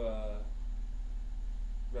guy who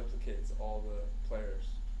replicates all the players.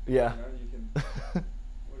 Yeah. You know, you can.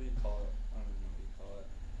 What do you call it? I don't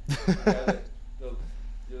even know what you call it. The guy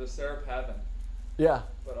you're the Sarah Pavin, Yeah.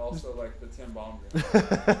 but also like the Tim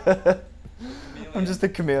Baumgren. I'm just the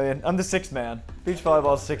chameleon. I'm the sixth man. Beach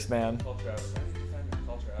volleyball sixth man. Call Travis. I need to find him.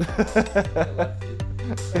 Call Travis. Yeah, lefty.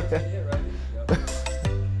 Lefty, yeah, righty. Yep.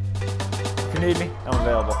 If you need me, I'm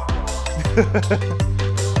available.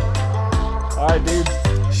 All right, dude.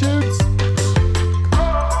 Shoots.